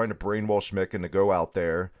was trying to brainwash Mick and to go out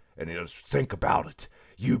there, and think about it.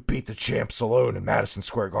 You beat the champs alone in Madison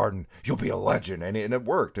Square Garden. You'll be a legend. And it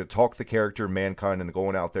worked. It talked the character Mankind into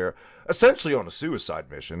going out there, essentially on a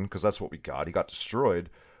suicide mission, because that's what we got. He got destroyed.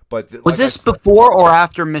 But was this before or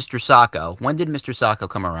after Mr. Sacco? When did Mr. Sacco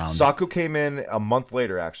come around? Sacco came in a month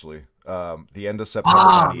later, actually. The end of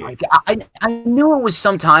September 98. I knew it was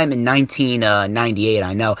sometime in 1998,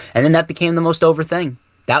 I know. And then that became the most over thing.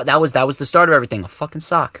 That was the start of everything, a fucking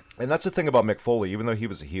sock. And that's the thing about Mick Foley. Even though he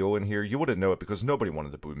was a heel in here, you wouldn't know it because nobody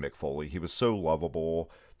wanted to boo Mick Foley. He was so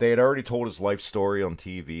lovable. They had already told his life story on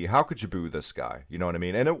TV. How could you boo this guy? You know what I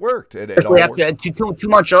mean? And it worked. Especially after too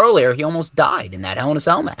much earlier, he almost died in that Hell in a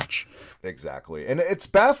Cell match. Exactly. And it's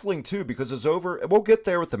baffling, too, because as over... We'll get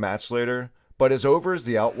there with the match later, but as over as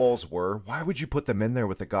the Outlaws were, why would you put them in there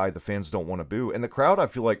with a guy the fans don't want to boo? And the crowd, I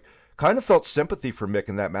feel like, kind of felt sympathy for Mick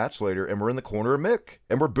in that match later, and we're in the corner of Mick,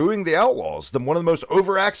 and we're booing the Outlaws, one of the most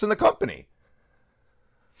over acts in the company.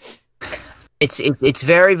 It's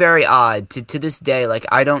very, very odd to this day. Like,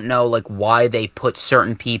 I don't know, like, why they put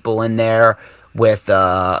certain people in there with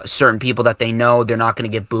certain people that they know they're not going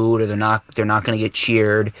to get booed or they're not going to get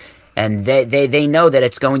cheered, and they know that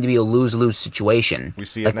it's going to be a lose-lose situation. We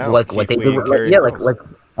see it now. Like what they do.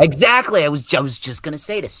 Exactly. I was just gonna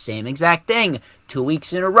say the same exact thing. 2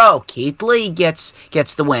 weeks in a row, Keith Lee gets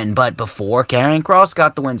the win, but before Karrion Kross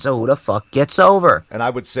got the win, so who the fuck gets over? And I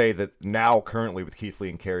would say that now, currently, with Keith Lee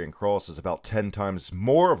and Karrion Kross, is about 10 times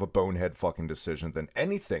more of a bonehead fucking decision than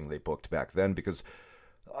anything they booked back then, because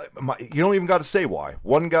you don't even got to say why.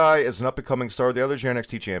 One guy is an up-and-coming star, the other's your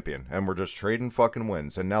NXT champion, and we're just trading fucking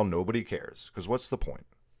wins, and now nobody cares, because what's the point?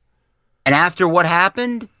 And after what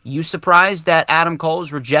happened, you surprised that Adam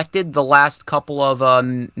Cole's rejected the last couple of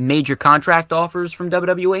major contract offers from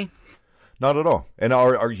WWE? Not at all. And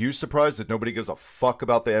are you surprised that nobody gives a fuck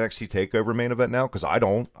about the NXT TakeOver main event now? Because I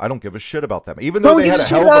don't give a shit about them. Even though they had a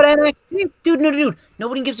hell of a... NXT? Dude.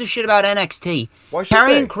 Nobody gives a shit about NXT. Why should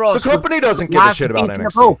they? Kross, the company doesn't give a shit about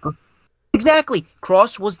NXT. Exactly.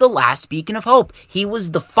 Kross was the last beacon of hope. He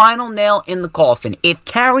was the final nail in the coffin. If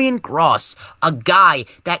Karrion Kross, a guy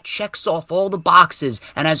that checks off all the boxes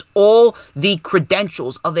and has all the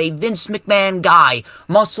credentials of a Vince McMahon guy,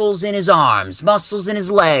 muscles in his arms, muscles in his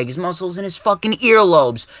legs, muscles in his fucking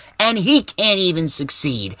earlobes, and he can't even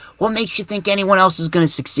succeed, what makes you think anyone else is going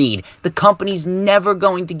to succeed? The company's never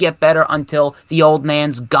going to get better until the old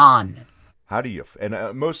man's gone. How do you, and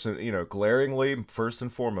most, glaringly, first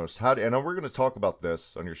and foremost, and we're going to talk about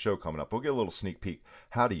this on your show coming up. We'll get a little sneak peek.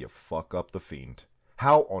 How do you fuck up the Fiend?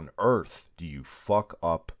 How on earth do you fuck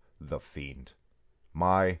up the Fiend?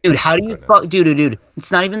 Dude, how do you fuck, dude,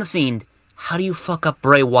 it's not even the Fiend. how do you fuck up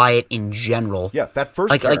Bray Wyatt in general? Yeah, that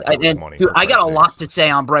first character was money. Dude, I got a lot to say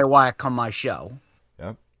on Bray Wyatt come my show.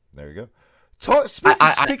 Yeah, there you go.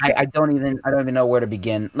 I don't even know where to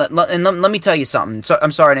begin. Let me tell you something. So I'm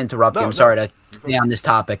sorry to interrupt you. I'm sorry to stay on this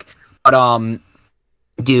topic, but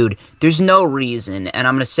dude, there's no reason, and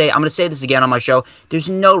I'm gonna say this again on my show. There's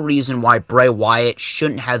no reason why Bray Wyatt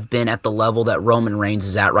shouldn't have been at the level that Roman Reigns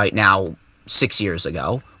is at right now 6 years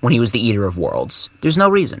ago when he was the Eater of Worlds. There's no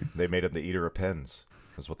reason. They made him the Eater of Pens.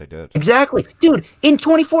 That's what they did. Exactly. Dude, in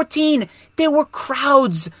 2014, there were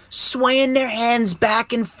crowds swaying their hands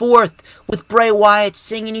back and forth with Bray Wyatt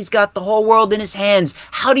singing he's got the whole world in his hands.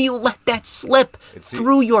 How do you let that slip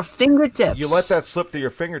through your fingertips? You let that slip through your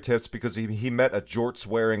fingertips because he met a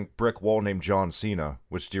jorts-wearing brick wall named John Cena,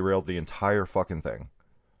 which derailed the entire fucking thing.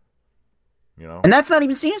 You know? And that's not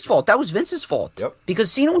even Cena's fault. That was Vince's fault. Yep.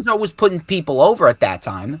 Because Cena was always putting people over at that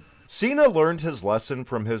time. Cena learned his lesson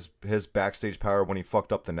from his backstage power when he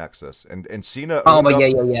fucked up the Nexus, and Cena. Oh, but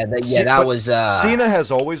that was. Cena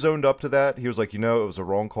has always owned up to that. He was like, it was a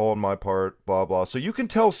wrong call on my part, blah blah. So you can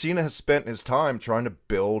tell Cena has spent his time trying to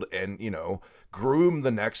build and groom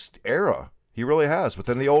the next era. He really has. But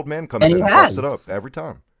then the old man comes in and fucks it up every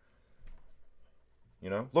time.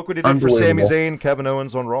 Look what he did for Sami Zayn, Kevin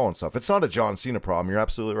Owens on Raw and stuff. It's not a John Cena problem. You're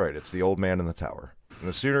absolutely right. It's the old man in the tower. And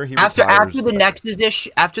the sooner he retires,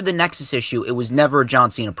 after the Nexus issue, it was never a John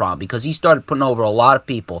Cena problem because he started putting over a lot of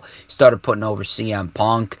people. He started putting over CM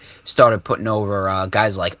Punk, started putting over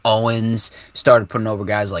guys like Owens, started putting over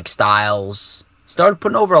guys like Styles, started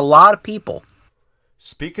putting over a lot of people.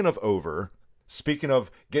 Speaking of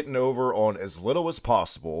getting over on as little as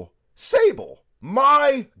possible, Sable.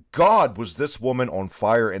 My God, was this woman on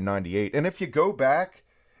fire in '98? And if you go back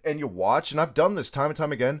and you watch, and I've done this time and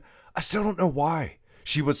time again, I still don't know why.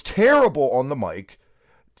 She was terrible on the mic,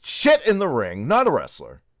 shit in the ring, not a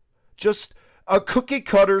wrestler. Just a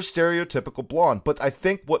cookie-cutter, stereotypical blonde. But I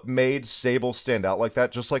think what made Sable stand out like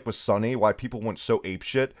that, just like with Sunny, why people went so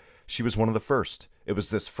apeshit, she was one of the first. It was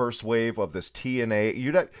this first wave of this TNA.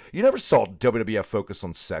 You never saw WWF focus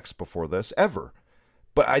on sex before this, ever.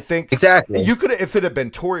 But I think exactly you could, if it had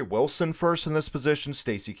been Tori Wilson first in this position,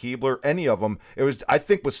 Stacy Keibler, any of them. It was, I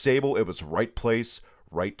think, with Sable, it was right place,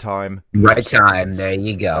 right time, right time. There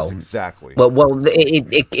you go. That's exactly. Well,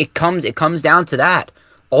 it comes down to that.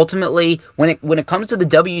 Ultimately, when it comes to the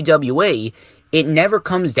WWE, it never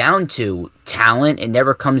comes down to talent. It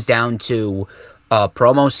never comes down to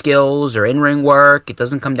promo skills or in-ring work. It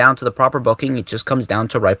doesn't come down to the proper booking. It just comes down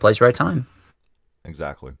to right place, right time.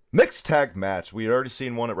 Exactly. Mixed tag match. We had already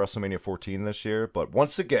seen one at WrestleMania 14 this year, but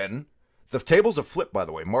once again, the tables have flipped, by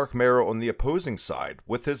the way. Mark Mero on the opposing side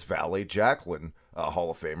with his valet, Jacqueline,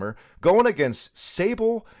 Hall of Famer, going against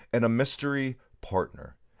Sable and a mystery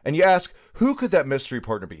partner. And you ask, who could that mystery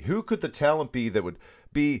partner be? Who could the talent be that would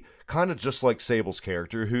be kind of just like Sable's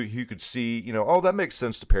character, who you could see, that makes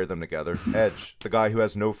sense to pair them together. Edge, the guy who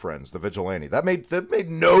has no friends, the vigilante. That made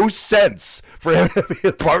no sense for him to be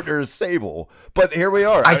a partner of Sable. But here we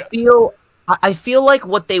are. I feel like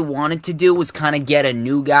what they wanted to do was kind of get a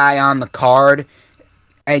new guy on the card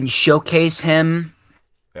and showcase him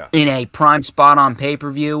in a prime spot on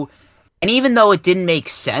pay-per-view. And even though it didn't make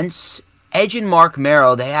sense, Edge and Mark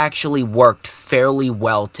Mero, they actually worked fairly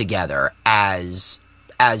well together as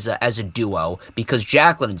a duo, because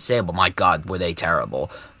Jacqueline and Sable, my God, were they terrible.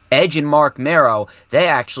 Edge and Mark Mero, they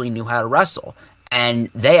actually knew how to wrestle, and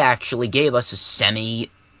they actually gave us a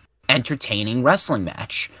semi-entertaining wrestling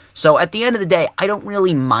match. So at the end of the day, I don't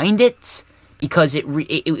really mind it, because it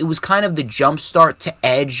was kind of the jump start to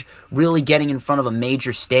Edge really getting in front of a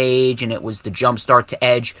major stage, and it was the jump start to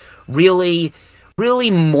Edge really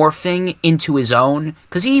morphing into his own,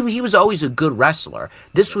 because he was always a good wrestler.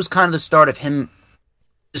 This was kind of the start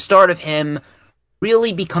of him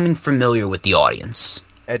really becoming familiar with the audience.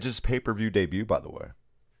 Edge's pay-per-view debut, by the way.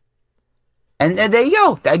 And there you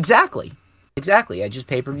go. Exactly. Edge's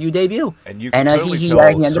pay-per-view debut. And you could he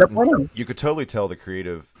ended up winning. You could totally tell the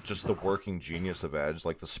creative, just the working genius of Edge,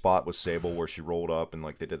 like the spot with Sable where she rolled up and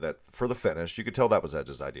like they did that for the finish. You could tell that was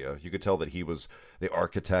Edge's idea. You could tell that he was the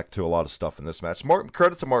architect to a lot of stuff in this match.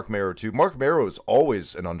 Credit to Mark Mero too. Mark Mero is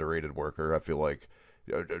always an underrated worker, I feel like.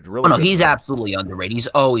 Really he's absolutely underrated. He's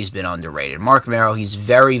always been underrated. Mark Mero, he's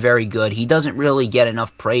very, very good. He doesn't really get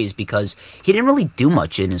enough praise because he didn't really do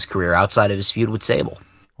much in his career outside of his feud with Sable.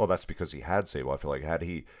 Well, that's because he had Sable. I feel like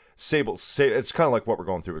Sable, it's kind of like what we're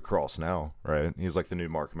going through with Cross now, right? He's like the new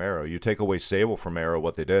Mark Mero. You take away Sable from Mero,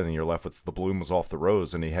 what they did, and you're left with the bloom was off the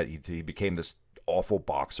rose, and he became this awful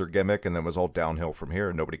boxer gimmick, and then was all downhill from here,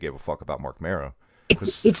 and nobody gave a fuck about Mark Mero.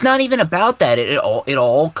 It's not even about that. It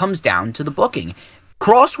all comes down to the booking.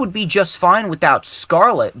 Cross would be just fine without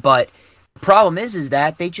Scarlett, but the problem is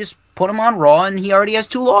that they just put him on Raw and he already has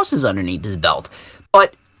 2 losses underneath his belt.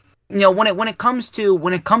 But when it comes to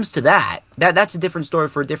that's a different story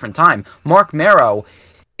for a different time. Mark Mero,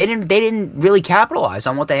 they didn't really capitalize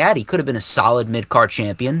on what they had. He could have been a solid mid-card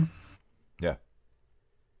champion. Yeah.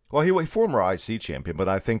 Well, he former IC champion, but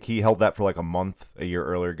I think he held that for like a month a year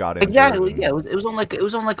earlier. Got injured. Exactly. Yeah, it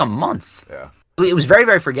was on like a month. Yeah. It was very,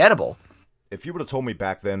 very forgettable. If you would have told me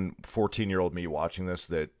back then, 14-year-old me watching this,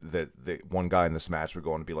 that one guy in this match would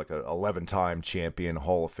go on to be like a 11-time champion,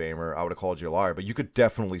 Hall of Famer, I would have called you a liar. But you could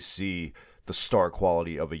definitely see the star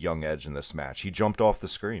quality of a young Edge in this match. He jumped off the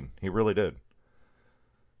screen. He really did.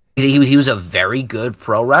 He was a very good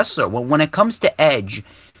pro wrestler. When it comes to Edge,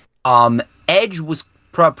 Edge was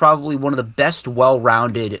probably one of the best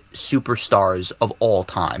well-rounded superstars of all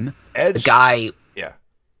time. Edge, the guy. Yeah.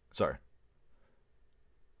 Sorry.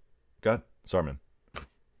 Go ahead. Sorry, man.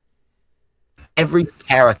 Every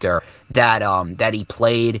character that he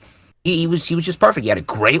played, he was just perfect. He had a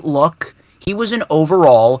great look. He was an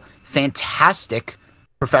overall fantastic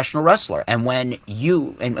professional wrestler. And when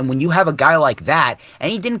you have a guy like that,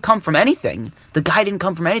 and he didn't come from anything. The guy didn't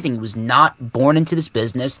come from anything. He was not born into this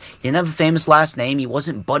business. He didn't have a famous last name. He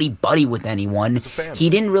wasn't buddy with anyone. He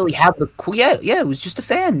didn't really have the He was just a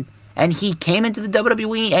fan. And he came into the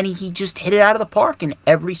WWE and he just hit it out of the park in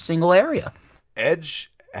every single area.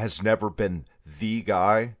 Edge has never been the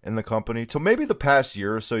guy in the company. Till maybe the past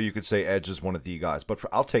year or so, you could say Edge is one of the guys. But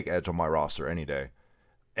I'll take Edge on my roster any day.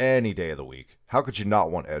 Any day of the week. How could you not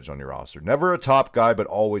want Edge on your roster? Never a top guy, but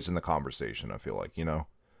always in the conversation, I feel like,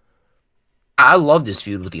 I love this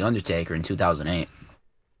feud with The Undertaker in 2008.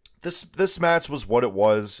 This match was what it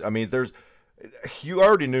was. I mean, you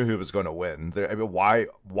already knew who was going to win. I mean,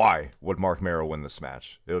 why would Mark Mero win this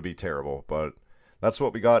match? It would be terrible, but that's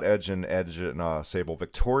what we got. Edge and Sable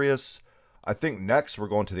victorious. I think next we're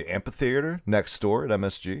going to the amphitheater next door at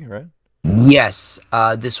MSG, right? Yes.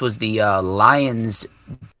 This was the Lions.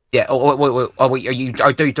 Yeah. Oh, wait. Are you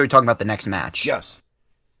talking about the next match? Yes.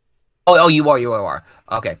 Oh, you are.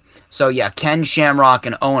 Okay. So, yeah, Ken Shamrock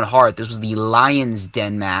and Owen Hart. This was the Lions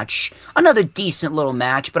Den match. Another decent little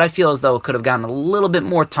match, but I feel as though it could have gotten a little bit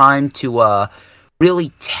more time to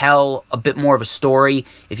really tell a bit more of a story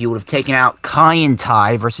if you would have taken out Kai and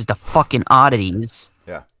Tai versus the fucking Oddities.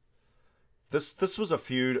 Yeah. This was a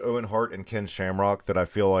feud, Owen Hart and Ken Shamrock, that I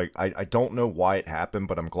feel like I don't know why it happened,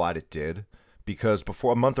 but I'm glad it did. Because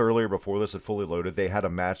a month earlier, before this had fully loaded, they had a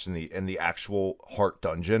match in the actual Hart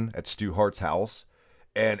dungeon at Stu Hart's house.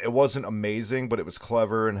 And it wasn't amazing, but it was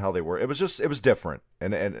clever in how they were. It was different,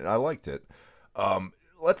 and I liked it.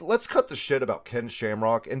 Let's cut the shit about Ken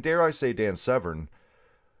Shamrock, and dare I say Dan Severn.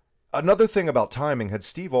 Another thing about timing, had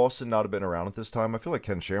Steve Austin not have been around at this time, I feel like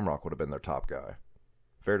Ken Shamrock would have been their top guy.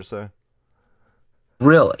 Fair to say?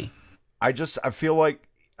 Really? I feel like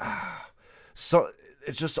so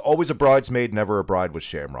it's just always a bridesmaid, never a bride with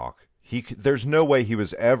Shamrock. There's no way he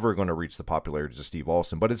was ever going to reach the popularity of Steve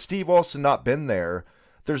Austin. But had Steve Austin not been there,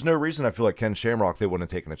 there's no reason I feel like Ken Shamrock, they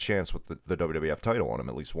wouldn't have taken a chance with the WWF title on him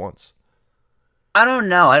at least once. I don't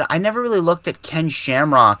know. I never really looked at Ken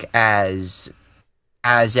Shamrock as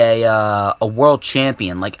a world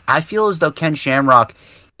champion. Like, I feel as though Ken Shamrock,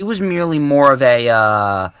 he was merely more of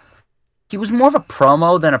a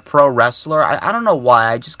promo than a pro wrestler. I don't know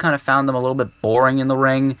why. I just kind of found him a little bit boring in the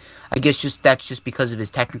ring. I guess that's just because of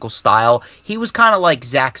his technical style. He was kind of like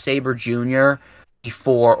Zack Sabre Jr.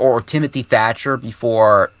 or Timothy Thatcher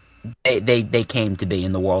before they came to be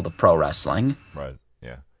in the world of pro wrestling. Right.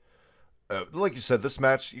 Yeah. Like you said, this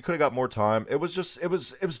match, you could have got more time. It was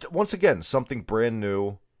once again something brand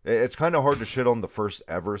new. It's kind of hard to shit on the first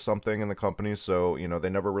ever something in the company, so they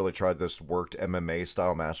never really tried this worked MMA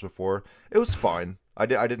style match before. It was fine. I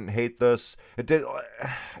didn't hate this. It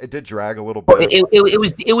did drag a little bit.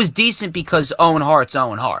 It was decent because Owen Hart's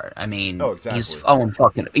Owen Hart. I mean, exactly.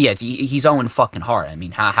 He's Owen fucking Hart. I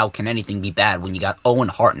mean, how can anything be bad when you got Owen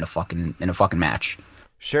Hart in a fucking match?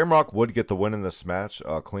 Shamrock would get the win in this match,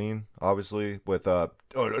 clean, obviously, with Dan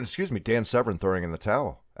Severn throwing in the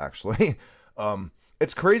towel. Actually,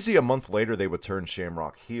 it's crazy. A month later, they would turn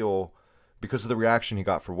Shamrock heel because of the reaction he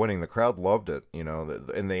got for winning. The crowd loved it, in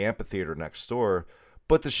the amphitheater next door.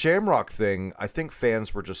 But the Shamrock thing, I think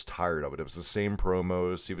fans were just tired of it. It was the same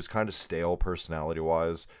promos. He was kind of stale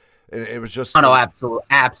personality-wise. It was just... Oh, no,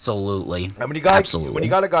 absolutely. And when you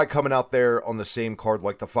got a guy coming out there on the same card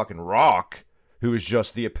like the fucking Rock, who is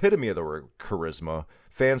just the epitome of the charisma,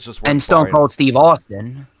 fans just weren't and Stone Cold Steve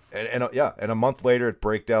Austin. And a month later at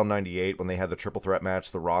Breakdown 98, when they had the triple threat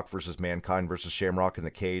match, The Rock versus Mankind versus Shamrock in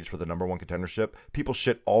the cage for the #1 contendership, people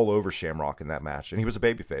shit all over Shamrock in that match, and he was a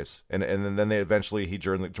babyface. And then they eventually he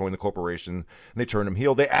joined the corporation, and they turned him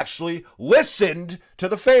heel. They actually listened to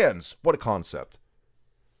the fans. What a concept!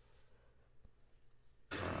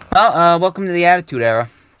 Well, welcome to the Attitude Era.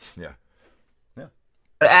 Yeah.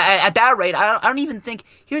 At that rate, I don't even think.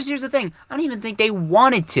 Here's the thing. I don't even think they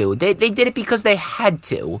wanted to. They did it because they had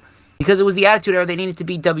to. Because it was the Attitude Era. They needed to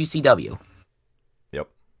beat WCW. Yep.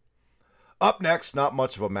 Up next, not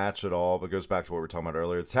much of a match at all, but goes back to what we were talking about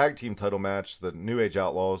earlier. The tag team title match. The New Age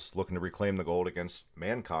Outlaws looking to reclaim the gold against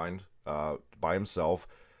Mankind by himself.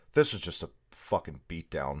 This was just a fucking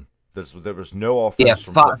beatdown. There was no offense.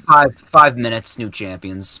 Yeah, 5 minutes. New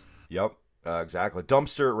champions. Yep. Exactly.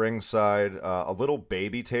 Dumpster at ringside, a little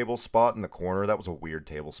baby table spot in the corner. That was a weird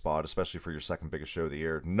table spot, especially for your second biggest show of the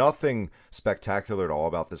year. Nothing spectacular at all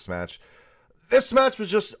about this match. This match was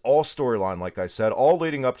just all storyline, like I said, all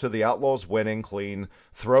leading up to the Outlaws winning clean,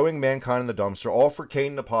 throwing Mankind in the dumpster, all for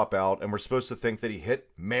Kane to pop out, and we're supposed to think that he hit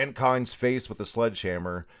Mankind's face with a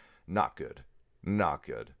sledgehammer. Not good. Not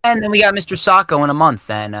good. And then we got Mr. Sacco in a month,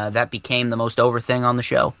 and that became the most over thing on the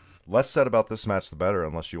show. Less said about this match, the better,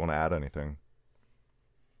 unless you want to add anything.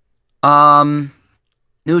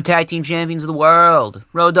 New tag team champions of the world.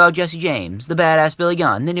 Road Dogg Jesse James, the badass Billy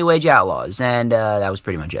Gunn, the New Age Outlaws, and that was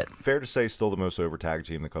pretty much it. Fair to say, still the most over tag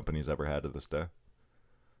team the company's ever had to this day.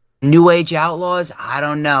 New Age Outlaws? I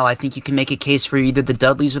don't know. I think you can make a case for either the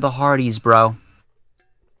Dudleys or the Hardys, bro.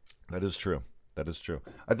 That is true. That is true.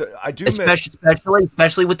 I do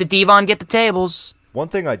especially with the Devon get the tables. One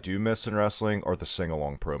thing I do miss in wrestling are the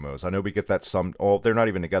sing-along promos. I know we get that they're not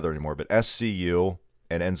even together anymore, but SCU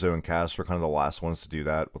and Enzo and Cass were kind of the last ones to do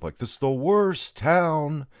that with, like, this is the worst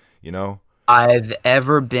town, you know? I've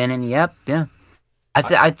ever been in, yep, yeah.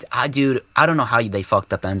 Dude, I don't know how they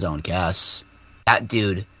fucked up Enzo and Cass. That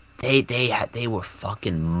dude, they were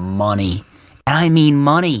fucking money. And I mean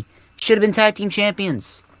money. Should have been tag team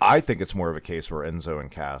champions. I think it's more of a case where Enzo and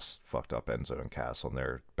Cass fucked up Enzo and Cass on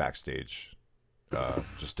their backstage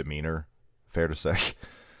just demeanor. Fair to say.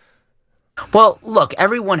 Well, look,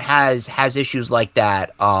 everyone has issues like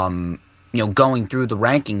that. Going through the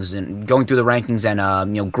rankings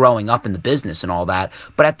and growing up in the business and all that.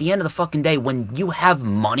 But at the end of the fucking day, when you have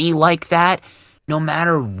money like that, no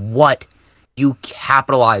matter what, you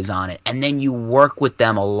capitalize on it, and then you work with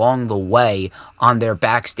them along the way on their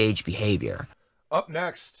backstage behavior. Up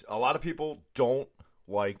next, a lot of people don't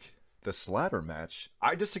like this ladder match.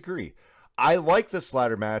 I disagree. I like this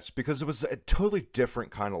ladder match because it was a totally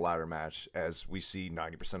different kind of ladder match as we see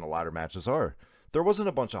 90% of ladder matches are. There wasn't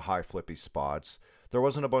a bunch of high flippy spots. There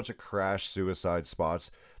wasn't a bunch of crash suicide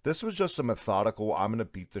spots. This was just a methodical, I'm going to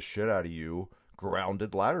beat the shit out of you,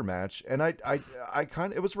 grounded ladder match. And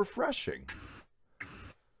it was refreshing.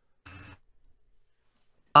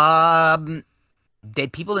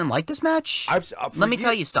 People didn't like this match? Let me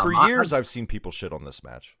tell you something. For years, I've seen people shit on this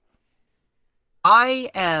match. I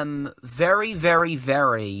am very, very,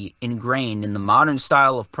 very ingrained in the modern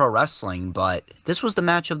style of pro wrestling, but this was the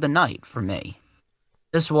match of the night for me.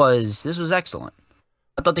 This was excellent.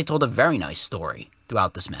 I thought they told a very nice story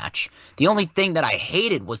throughout this match. The only thing that I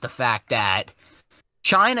hated was the fact that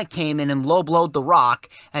China came in and low-blowed The Rock,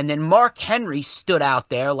 and then Mark Henry stood out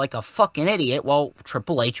there like a fucking idiot while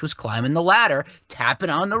Triple H was climbing the ladder, tapping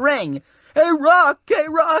on the ring. Hey, Rock,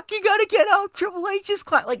 you gotta get out. Triple H is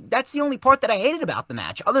that's the only part that I hated about the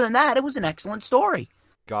match. Other than that, it was an excellent story.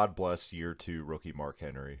 God bless year 2 rookie Mark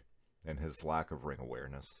Henry and his lack of ring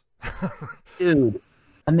awareness. Dude,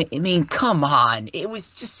 I mean, come on. It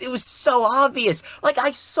was so obvious. Like,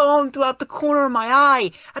 I saw him throughout the corner of my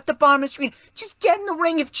eye at the bottom of the screen. Just get in the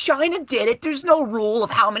ring. If China did it, there's no rule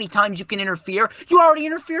of how many times you can interfere. You already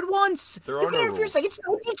interfered once. There are no rules. It's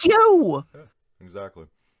no DQ. Yeah, exactly.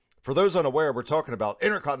 For those unaware, we're talking about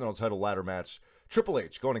Intercontinental title ladder match. Triple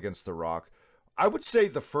H going against The Rock. I would say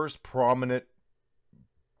the first prominent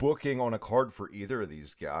booking on a card for either of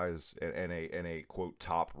these guys in a quote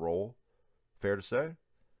top role. Fair to say?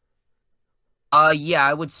 Yeah,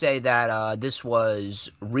 I would say that this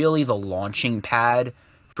was really the launching pad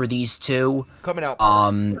for these two. Coming out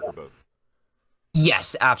for both.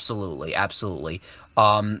 Yes, absolutely, absolutely.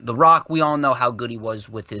 The Rock, we all know how good he was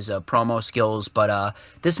with his promo skills, but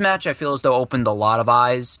this match I feel as though opened a lot of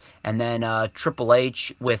eyes. And then Triple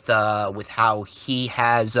H with how he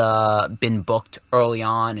has been booked early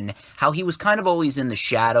on, and how he was kind of always in the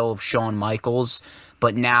shadow of Shawn Michaels,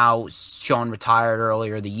 but now Shawn retired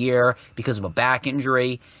earlier the year because of a back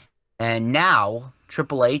injury, and now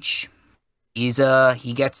Triple H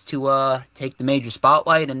he gets to take the major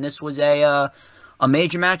spotlight, and this was a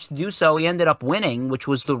major match to do so. He ended up winning, which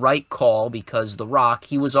was the right call because The Rock,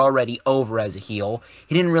 he was already over as a heel.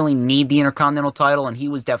 He didn't really need the Intercontinental title, and he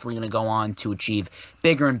was definitely going to go on to achieve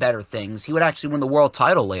bigger and better things. He would actually win the world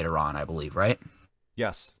title later on, I believe, right?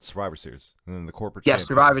 Yes, Survivor Series, and then the corporate. Yes, champion.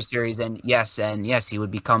 Survivor Series, and yes, he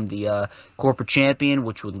would become the corporate champion,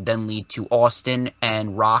 which would then lead to Austin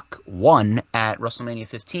and Rock won at WrestleMania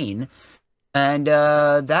 15, and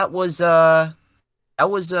that was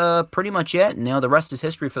pretty much it. And, the rest is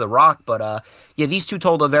history for The Rock. But yeah, these two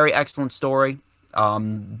told a very excellent story.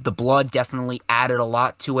 The blood definitely added a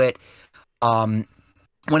lot to it. When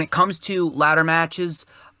it comes to ladder matches,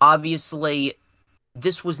 obviously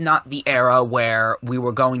this was not the era where we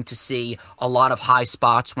were going to see a lot of high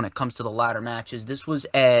spots when it comes to the ladder matches. This was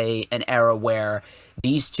an era where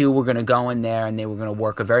these two were going to go in there and they were going to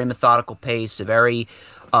work a very methodical pace, a very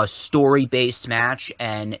story-based match,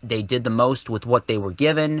 and they did the most with what they were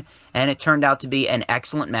given, and it turned out to be an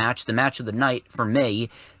excellent match, the match of the night for me.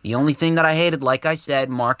 The only thing that I hated, like I said,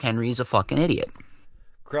 Mark Henry's a fucking idiot.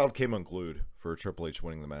 Crowd came unglued for Triple H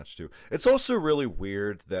winning the match, too. It's also really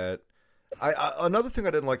weird that another thing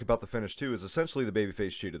I didn't like about the finish, too, is essentially the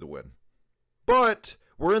babyface cheated the win. But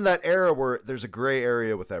we're in that era where there's a gray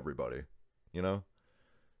area with everybody, you know?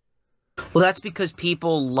 Well, that's because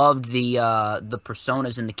people loved the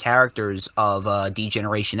personas and the characters of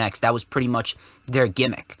D-Generation X. That was pretty much their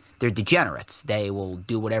gimmick. They're degenerates. They will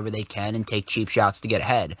do whatever they can and take cheap shots to get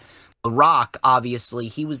ahead. The Rock, obviously,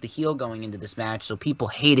 he was the heel going into this match, so people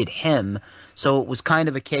hated him. So it was kind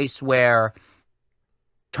of a case where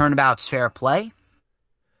turnabout's fair play.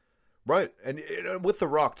 Right. And with The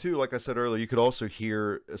Rock, too, like I said earlier, you could also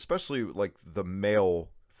hear, especially like the male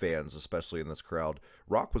fans, especially in this crowd,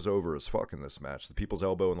 Rock was over as fuck in this match. The people's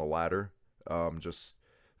elbow and the ladder, just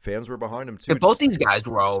fans were behind him too. Yeah, both these guys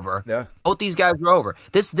were over. Yeah, both these guys were over.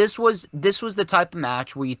 This was the type of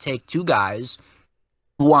match where you take two guys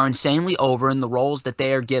who are insanely over in the roles that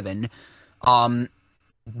they are given.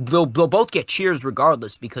 They'll both get cheers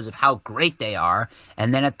regardless because of how great they are,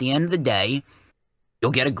 and then at the end of the day, you'll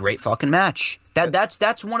get a great fucking match.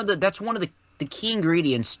 That's one of the key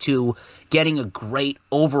ingredients to getting a great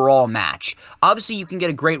overall match. Obviously, you can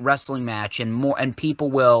get a great wrestling match, and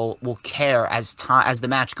people will care as the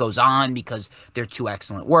match goes on because they're two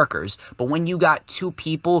excellent workers. But when you got two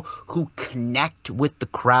people who connect with the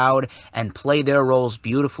crowd and play their roles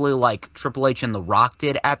beautifully, like Triple H and The Rock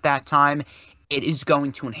did at that time, it is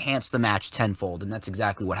going to enhance the match tenfold, and that's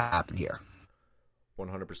exactly what happened here.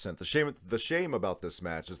 100%. The shame about this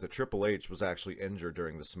match is that Triple H was actually injured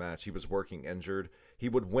during this match. He was working injured. He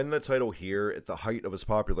would win the title here at the height of his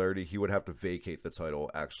popularity. He would have to vacate the title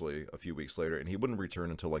actually a few weeks later, and he wouldn't return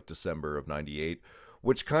until like December of '98,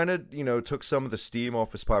 which kind of, took some of the steam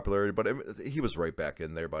off his popularity, but he was right back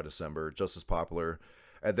in there by December, just as popular.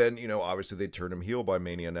 And then, obviously they turned him heel by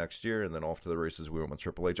Mania next year, and then off to the races we went with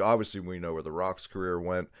Triple H. Obviously, we know where The Rock's career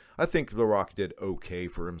went. I think The Rock did okay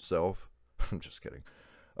for himself. I'm just kidding.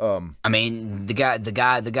 I mean, the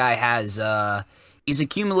guy has he's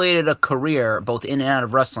accumulated a career both in and out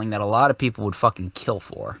of wrestling that a lot of people would fucking kill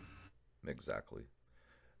for. Exactly.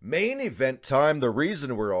 Main event time. The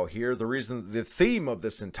reason we're all here, the theme of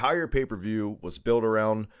this entire pay-per-view was built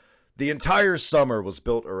around, the entire summer was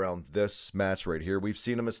built around this match right here. We've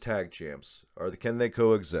seen them as tag champs. Can they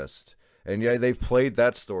coexist? And yeah, they've played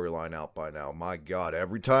that storyline out by now. My God,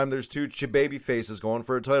 every time there's two baby faces going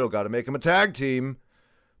for a title, got to make them a tag team.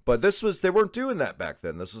 But they weren't doing that back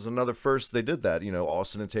then. This was another first they did that.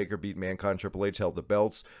 Austin and Taker beat Mankind, Triple H held the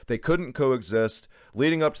belts. They couldn't coexist.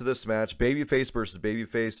 Leading up to this match, babyface versus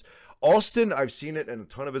babyface. Austin, I've seen it in a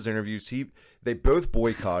ton of his interviews. They both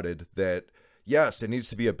boycotted that. Yes, it needs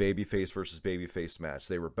to be a babyface versus babyface match.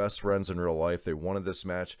 They were best friends in real life. They wanted this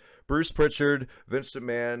match. Bruce Pritchard, Vince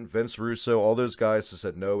McMahon, Vince Russo, all those guys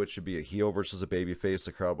said, no, it should be a heel versus a babyface.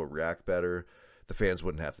 The crowd would react better. The fans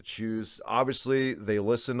wouldn't have to choose. Obviously, they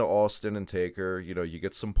listened to Austin and Taker. You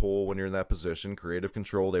get some pull when you're in that position. Creative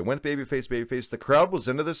control. They went babyface, babyface. The crowd was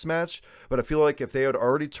into this match, but I feel like if they had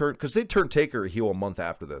already turned, because they turned Taker heel a month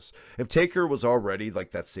after this. If Taker was already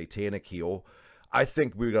like that satanic heel, I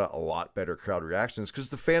think we got a lot better crowd reactions because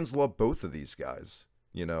the fans love both of these guys,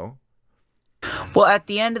 Well, at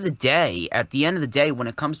the end of the day, when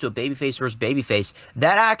it comes to a babyface versus babyface,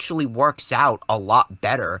 that actually works out a lot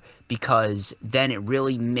better because then it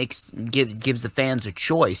really gives the fans a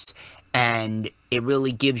choice, and it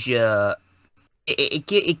really gives you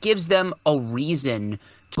it gives them a reason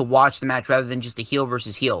to watch the match rather than just a heel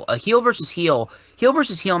versus heel. A heel versus heel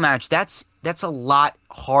match, that's a lot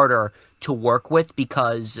harder to work with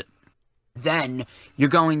because then you're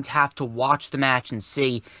going to have to watch the match and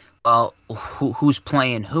see who's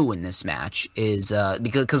playing who in this match is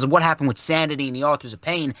because of what happened with Sanity and the Authors of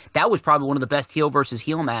Pain. That was probably one of the best heel versus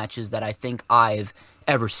heel matches that I think I've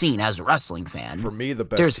ever seen as a wrestling fan. For me, the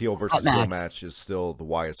best heel versus heel match is still the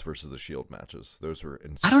Wyatts versus the Shield matches. Those were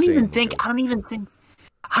insane. I don't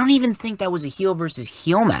even think that was a heel versus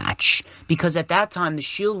heel match, because at that time the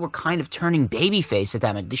Shield were kind of turning babyface at that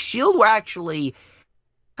moment. The Shield were actually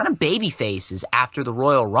kind of baby faces after the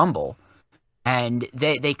Royal Rumble, and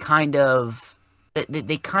they kind of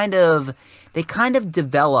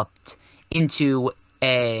developed into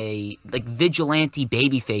a like vigilante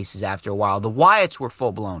baby faces after a while. The Wyatts were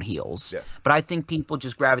full blown heels, but I think people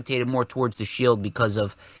just gravitated more towards the Shield because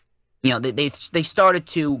of, you know, they started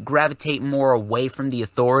to gravitate more away from the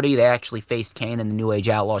Authority. They actually faced Kane and the New Age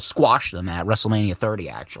Outlaws, squashed them at WrestleMania 30,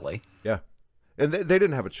 actually. Yeah. And they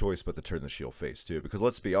didn't have a choice but to turn the Shield face, too, because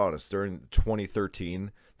let's be honest, during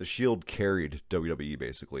 2013, the Shield carried WWE,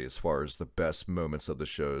 basically, as far as the best moments of the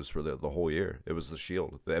shows for the whole year. It was the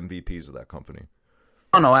Shield, the MVPs of that company.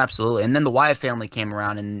 Oh, no, absolutely. And then the Wyatt family came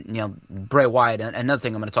around, and, you know, Bray Wyatt, another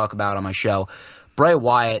thing I'm going to talk about on my show, Bray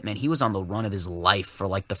Wyatt, man, he was on the run of his life for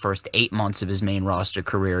like the first 8 months of his main roster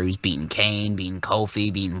career. He was beating Kane, beating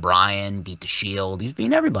Kofi, beating Bryan, beat the Shield. He was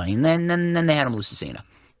beating everybody. And then they had him lose to Cena.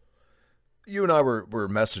 You and I were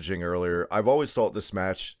messaging earlier. I've always thought this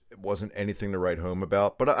match wasn't anything to write home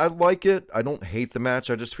about, but I like it. I don't hate the match.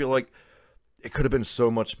 I just feel like it could have been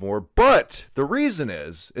so much more. But the reason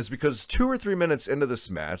is because 2 or 3 minutes into this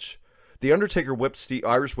match, The Undertaker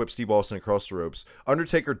Irish whipped Steve Austin across the ropes.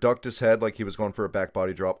 Undertaker ducked his head like he was going for a back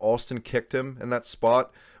body drop. Austin kicked him in that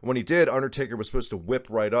spot. When he did, Undertaker was supposed to whip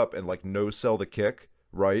right up and like no-sell the kick,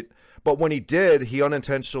 right? But when he did, he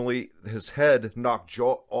unintentionally, his head knocked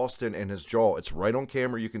Austin in his jaw. It's right on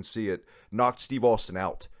camera. You can see it. Knocked Steve Austin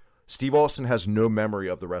out. Steve Austin has no memory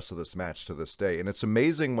of the rest of this match to this day. And it's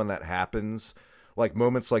amazing when that happens, like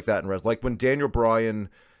moments like that in wrestling. Like when Daniel Bryan,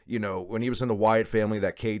 you know, when he was in the Wyatt family,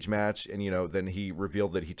 that cage match, and, you know, then he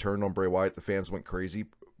revealed that he turned on Bray Wyatt, the fans went crazy.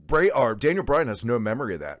 Daniel Bryan has no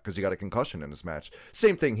memory of that because he got a concussion in his match.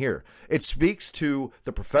 Same thing here. It speaks to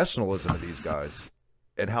the professionalism of these guys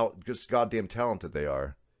and how just goddamn talented they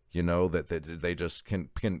are. You know, that they just can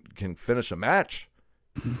finish a match.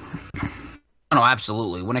 No,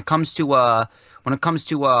 absolutely. When it comes to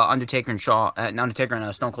Undertaker and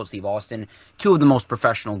Stone Cold Steve Austin, two of the most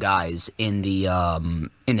professional guys in the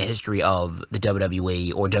history of the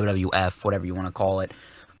WWE or WWF, whatever you want to call it.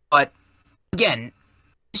 But again,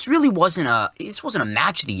 this wasn't a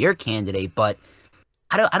match of the year candidate, but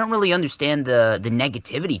I don't really understand the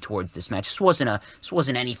negativity towards this match. This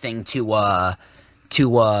wasn't anything to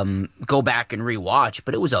go back and rewatch,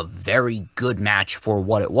 but it was a very good match for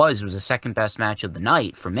what it was. It was the second best match of the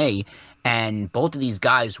night for me, and both of these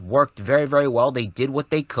guys worked very, very well. They did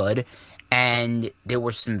what they could, and there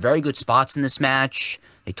were some very good spots in this match.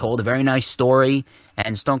 They told a very nice story,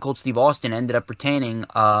 and Stone Cold Steve Austin ended up retaining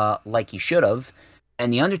like he should have.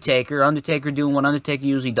 And the Undertaker doing what Undertaker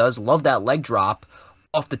usually does, love that leg drop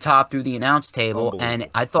off the top through the announce table, and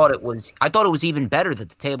I thought it was even better that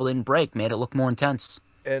the table didn't break, made it look more intense.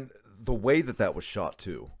 And the way that was shot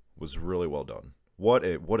too was really well done. What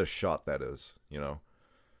a shot that is, you know.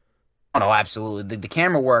 Oh no, absolutely. The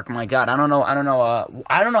camera work, my God, I don't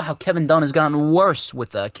know how Kevin Dunn has gotten worse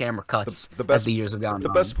with camera cuts as the years have gone on. The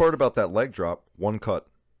best part about that leg drop, one cut,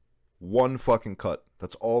 one fucking cut.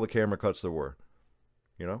 That's all the camera cuts there were.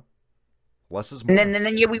 You know. Less is more. And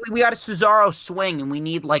then yeah, we got a Cesaro swing, and we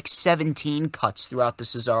need like 17 cuts throughout the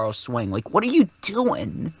Cesaro swing. Like, what are you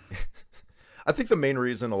doing? I think the main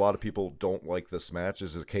reason a lot of people don't like this match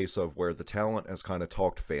is a case of where the talent has kind of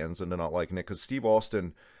talked fans into not liking it. Because Steve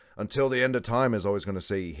Austin, until the end of time, is always going to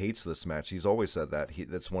say he hates this match. He's always said that.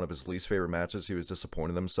 That's one of his least favorite matches. He was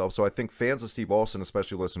disappointed in himself. So I think fans of Steve Austin,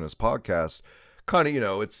 especially listening to his podcast, kind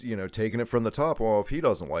of, it's, taking it from the top. Well, if he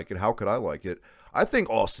doesn't like it, how could I like it? I think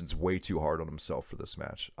Austin's way too hard on himself for this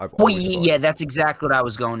match. That's exactly what I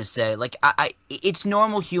was going to say. Like, it's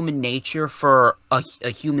normal human nature for a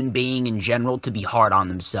human being in general to be hard on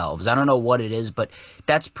themselves. I don't know what it is, but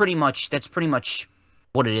that's pretty much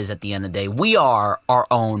what it is at the end of the day. We are our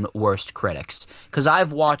own worst critics. Because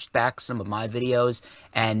I've watched back some of my videos,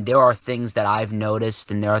 and there are things that I've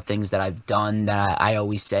noticed, and there are things that I've done that I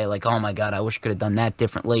always say, like, oh my God, I wish I could have done that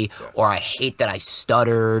differently, or I hate that I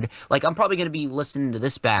stuttered. Like, I'm probably going to be listening to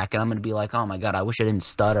this back, and I'm going to be like, oh my God, I wish I didn't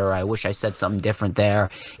stutter, I wish I said something different there.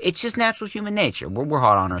 It's just natural human nature. We're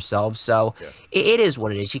hard on ourselves, so it is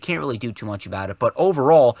what it is. You can't really do too much about it. But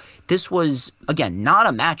overall, this was, again, not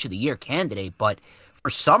a match of the year candidate, but for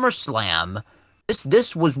SummerSlam,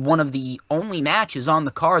 This was one of the only matches on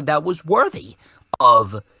the card that was worthy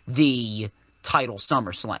of the title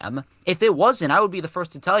SummerSlam. If it wasn't, I would be the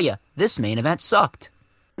first to tell you this main event sucked.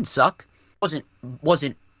 It didn't suck. Wasn't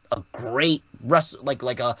a great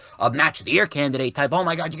like a match of the year candidate type. Oh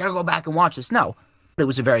my god, you gotta go back and watch this. No, but it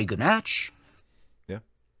was a very good match. Yeah,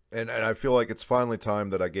 and I feel like it's finally time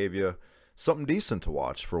that I gave you something decent to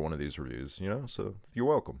watch for one of these reviews. You know, so you're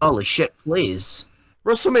welcome. Holy shit, please.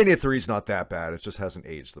 WrestleMania 3 is not that bad. It just hasn't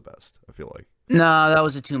aged the best, I feel like. No, that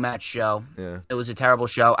was a 2-match show. Yeah. It was a terrible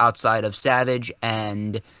show outside of Savage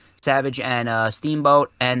and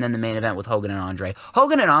Steamboat, and then the main event with Hogan and Andre.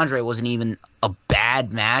 Hogan and Andre wasn't even a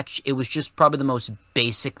bad match. It was just probably the most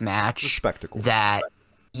basic match. A spectacle.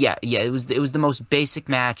 It was the most basic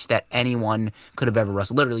match that anyone could have ever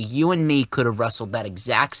wrestled. Literally, you and me could have wrestled that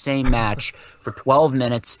exact same match for 12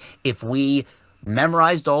 minutes if we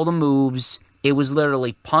memorized all the moves. It was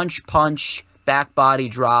literally punch, punch, back body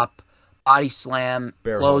drop, body slam,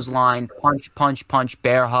 bear clothesline, punch, punch, punch,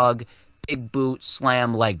 bear hug, big boot,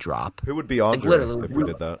 slam, leg drop. Who would be Andre if we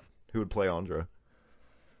did that? Who would play Andre?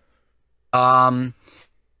 I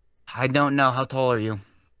don't know. How tall are you?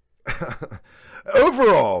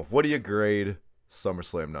 Overall, what do you grade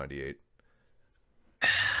SummerSlam 98?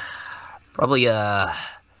 Probably a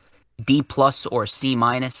D+ or C-.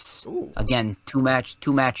 Ooh. Again, two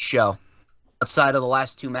match show. Outside of the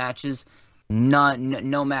last 2 matches,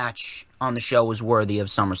 no match on the show was worthy of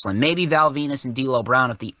SummerSlam. Maybe Val Venus and D'Lo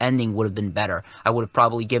Brown if the ending would have been better. I would have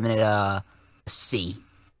probably given it a C.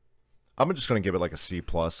 I'm just going to give it like a C+.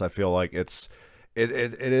 I feel like it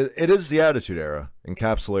is the Attitude Era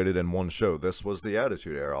encapsulated in one show. This was the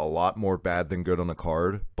Attitude Era. A lot more bad than good on the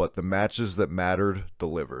card, but the matches that mattered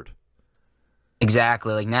delivered.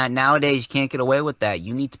 Exactly. Like nowadays, you can't get away with that.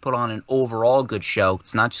 You need to put on an overall good show.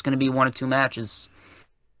 It's not just going to be 1 or 2 matches.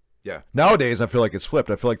 Yeah. Nowadays, I feel like it's flipped.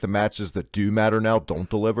 I feel like the matches that do matter now don't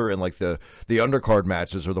deliver, and like the undercard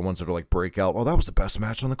matches are the ones that are like breakout. Oh, that was the best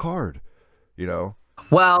match on the card. You know.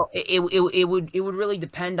 Well, it would really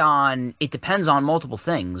depend on multiple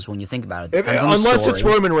things when you think about it. Unless it's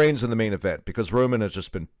Roman Reigns in the main event, because Roman has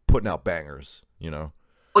just been putting out bangers. You know.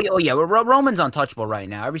 Oh yeah, Roman's untouchable right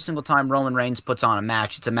now. Every single time Roman Reigns puts on a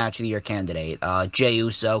match, it's a match of the year candidate. Jey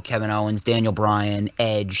Uso, Kevin Owens, Daniel Bryan,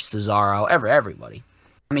 Edge, Cesaro, everybody.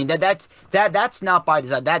 I mean that's not by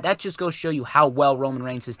design. That just goes to show you how well Roman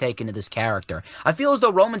Reigns has taken to this character. I feel as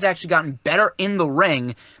though Roman's actually gotten better in the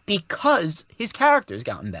ring because his character's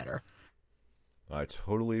gotten better. I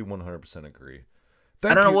totally 100% agree.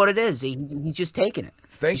 I don't know what it is. He's just taking it.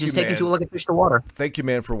 He's just taking to it like a fish to water. Thank you,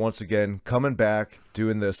 man, for once again coming back,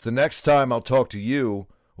 doing this. The next time I'll talk to you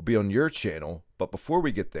will be on your channel. But before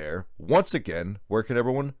we get there, once again, where can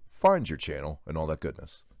everyone find your channel and all that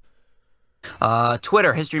goodness?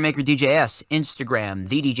 Twitter, HistoryMakerDJS, Instagram,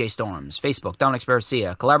 The DJ Storms, Facebook, Dominic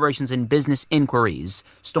Sparcia, collaborations and business inquiries,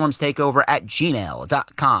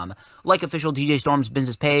 stormstakeover@gmail.com. Like official DJ Storms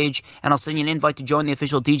business page, and I'll send you an invite to join the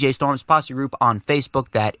official DJ Storms posse group on Facebook.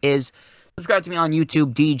 That is, subscribe to me on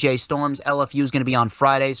YouTube, DJ Storms. LFU is going to be on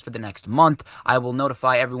Fridays for the next month. I will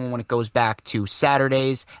notify everyone when it goes back to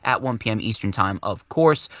Saturdays at 1 p.m. Eastern Time, of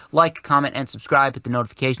course. Like, comment, and subscribe. Hit the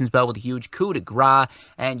notifications bell with a huge coup de grace,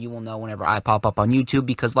 and you will know whenever I pop up on YouTube,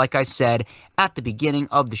 because like I said at the beginning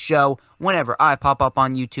of the show, whenever I pop up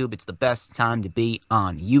on YouTube, it's the best time to be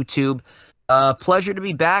on YouTube. Pleasure to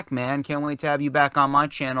be back, man. Can't wait to have you back on my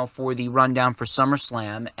channel for the rundown for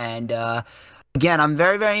SummerSlam. And again, I'm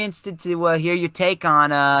very, very interested to hear your take on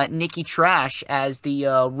Nikki Trash as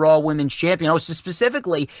the Raw Women's Champion. Oh, so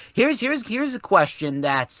specifically, here's a question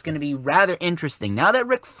that's going to be rather interesting. Now that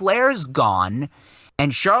Ric Flair's gone,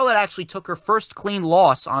 and Charlotte actually took her first clean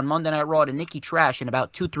loss on Monday Night Raw to Nikki Trash in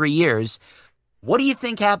about 2-3 years, what do you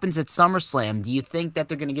think happens at SummerSlam? Do you think that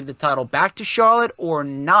they're going to give the title back to Charlotte or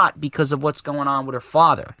not because of what's going on with her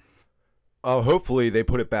father? Hopefully they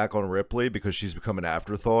put it back on Ripley because she's become an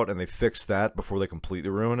afterthought, and they fix that before they completely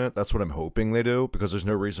ruin it. That's what I'm hoping they do, because there's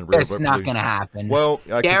no reason. It's not going to happen. Well,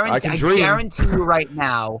 I can dream. Guarantee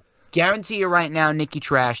you right now, Nikki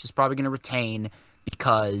Trash is probably going to retain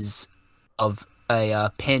because of a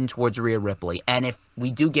pin towards Rhea Ripley. And if we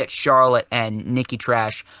do get Charlotte and Nikki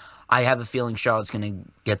Trash, I have a feeling Charlotte's going to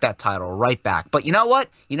get that title right back. But you know what?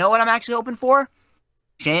 You know what I'm actually hoping for?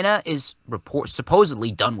 Shayna is supposedly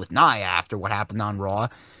done with Nia after what happened on Raw.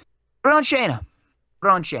 Put it on Shayna. Put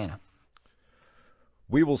it on Shayna.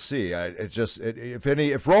 We will see.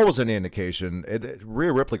 If Raw was any indication,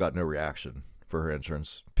 Rhea Ripley got no reaction for her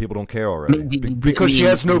entrance. People don't care already because she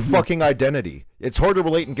has no fucking identity. It's hard to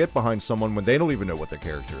relate and get behind someone when they don't even know what their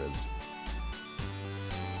character is.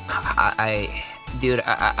 Dude,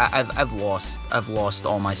 I've lost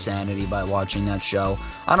all my sanity by watching that show.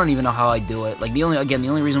 I don't even know how I do it. Like the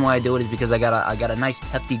only reason why I do it is because I got a nice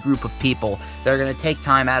hefty group of people that are gonna take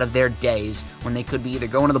time out of their days when they could be either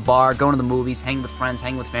going to the bar, going to the movies, hang with friends,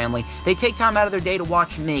 hang with family. They take time out of their day to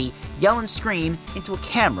watch me yell and scream into a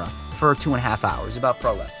camera for 2.5 hours about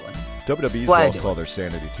pro wrestling. WWE's lost all their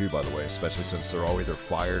sanity too, by the way, especially since they're all either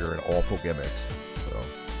fired or in awful gimmicks. So.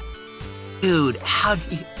 Dude, how do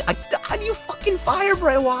you fucking fire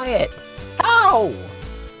Bray Wyatt? How?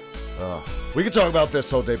 We can talk about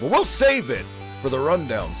this all day, but we'll save it for the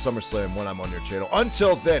rundown SummerSlam when I'm on your channel.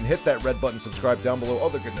 Until then, hit that red button, subscribe down below.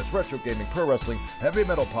 Other goodness, retro gaming, pro wrestling, heavy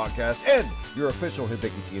metal podcast, and your official Hibiki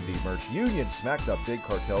TMD merch. Union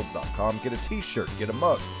smacked.bigcartel.com. Get a t-shirt, get a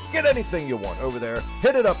mug, get anything you want over there.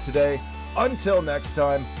 Hit it up today. Until next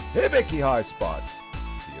time, Hibiki Highspots.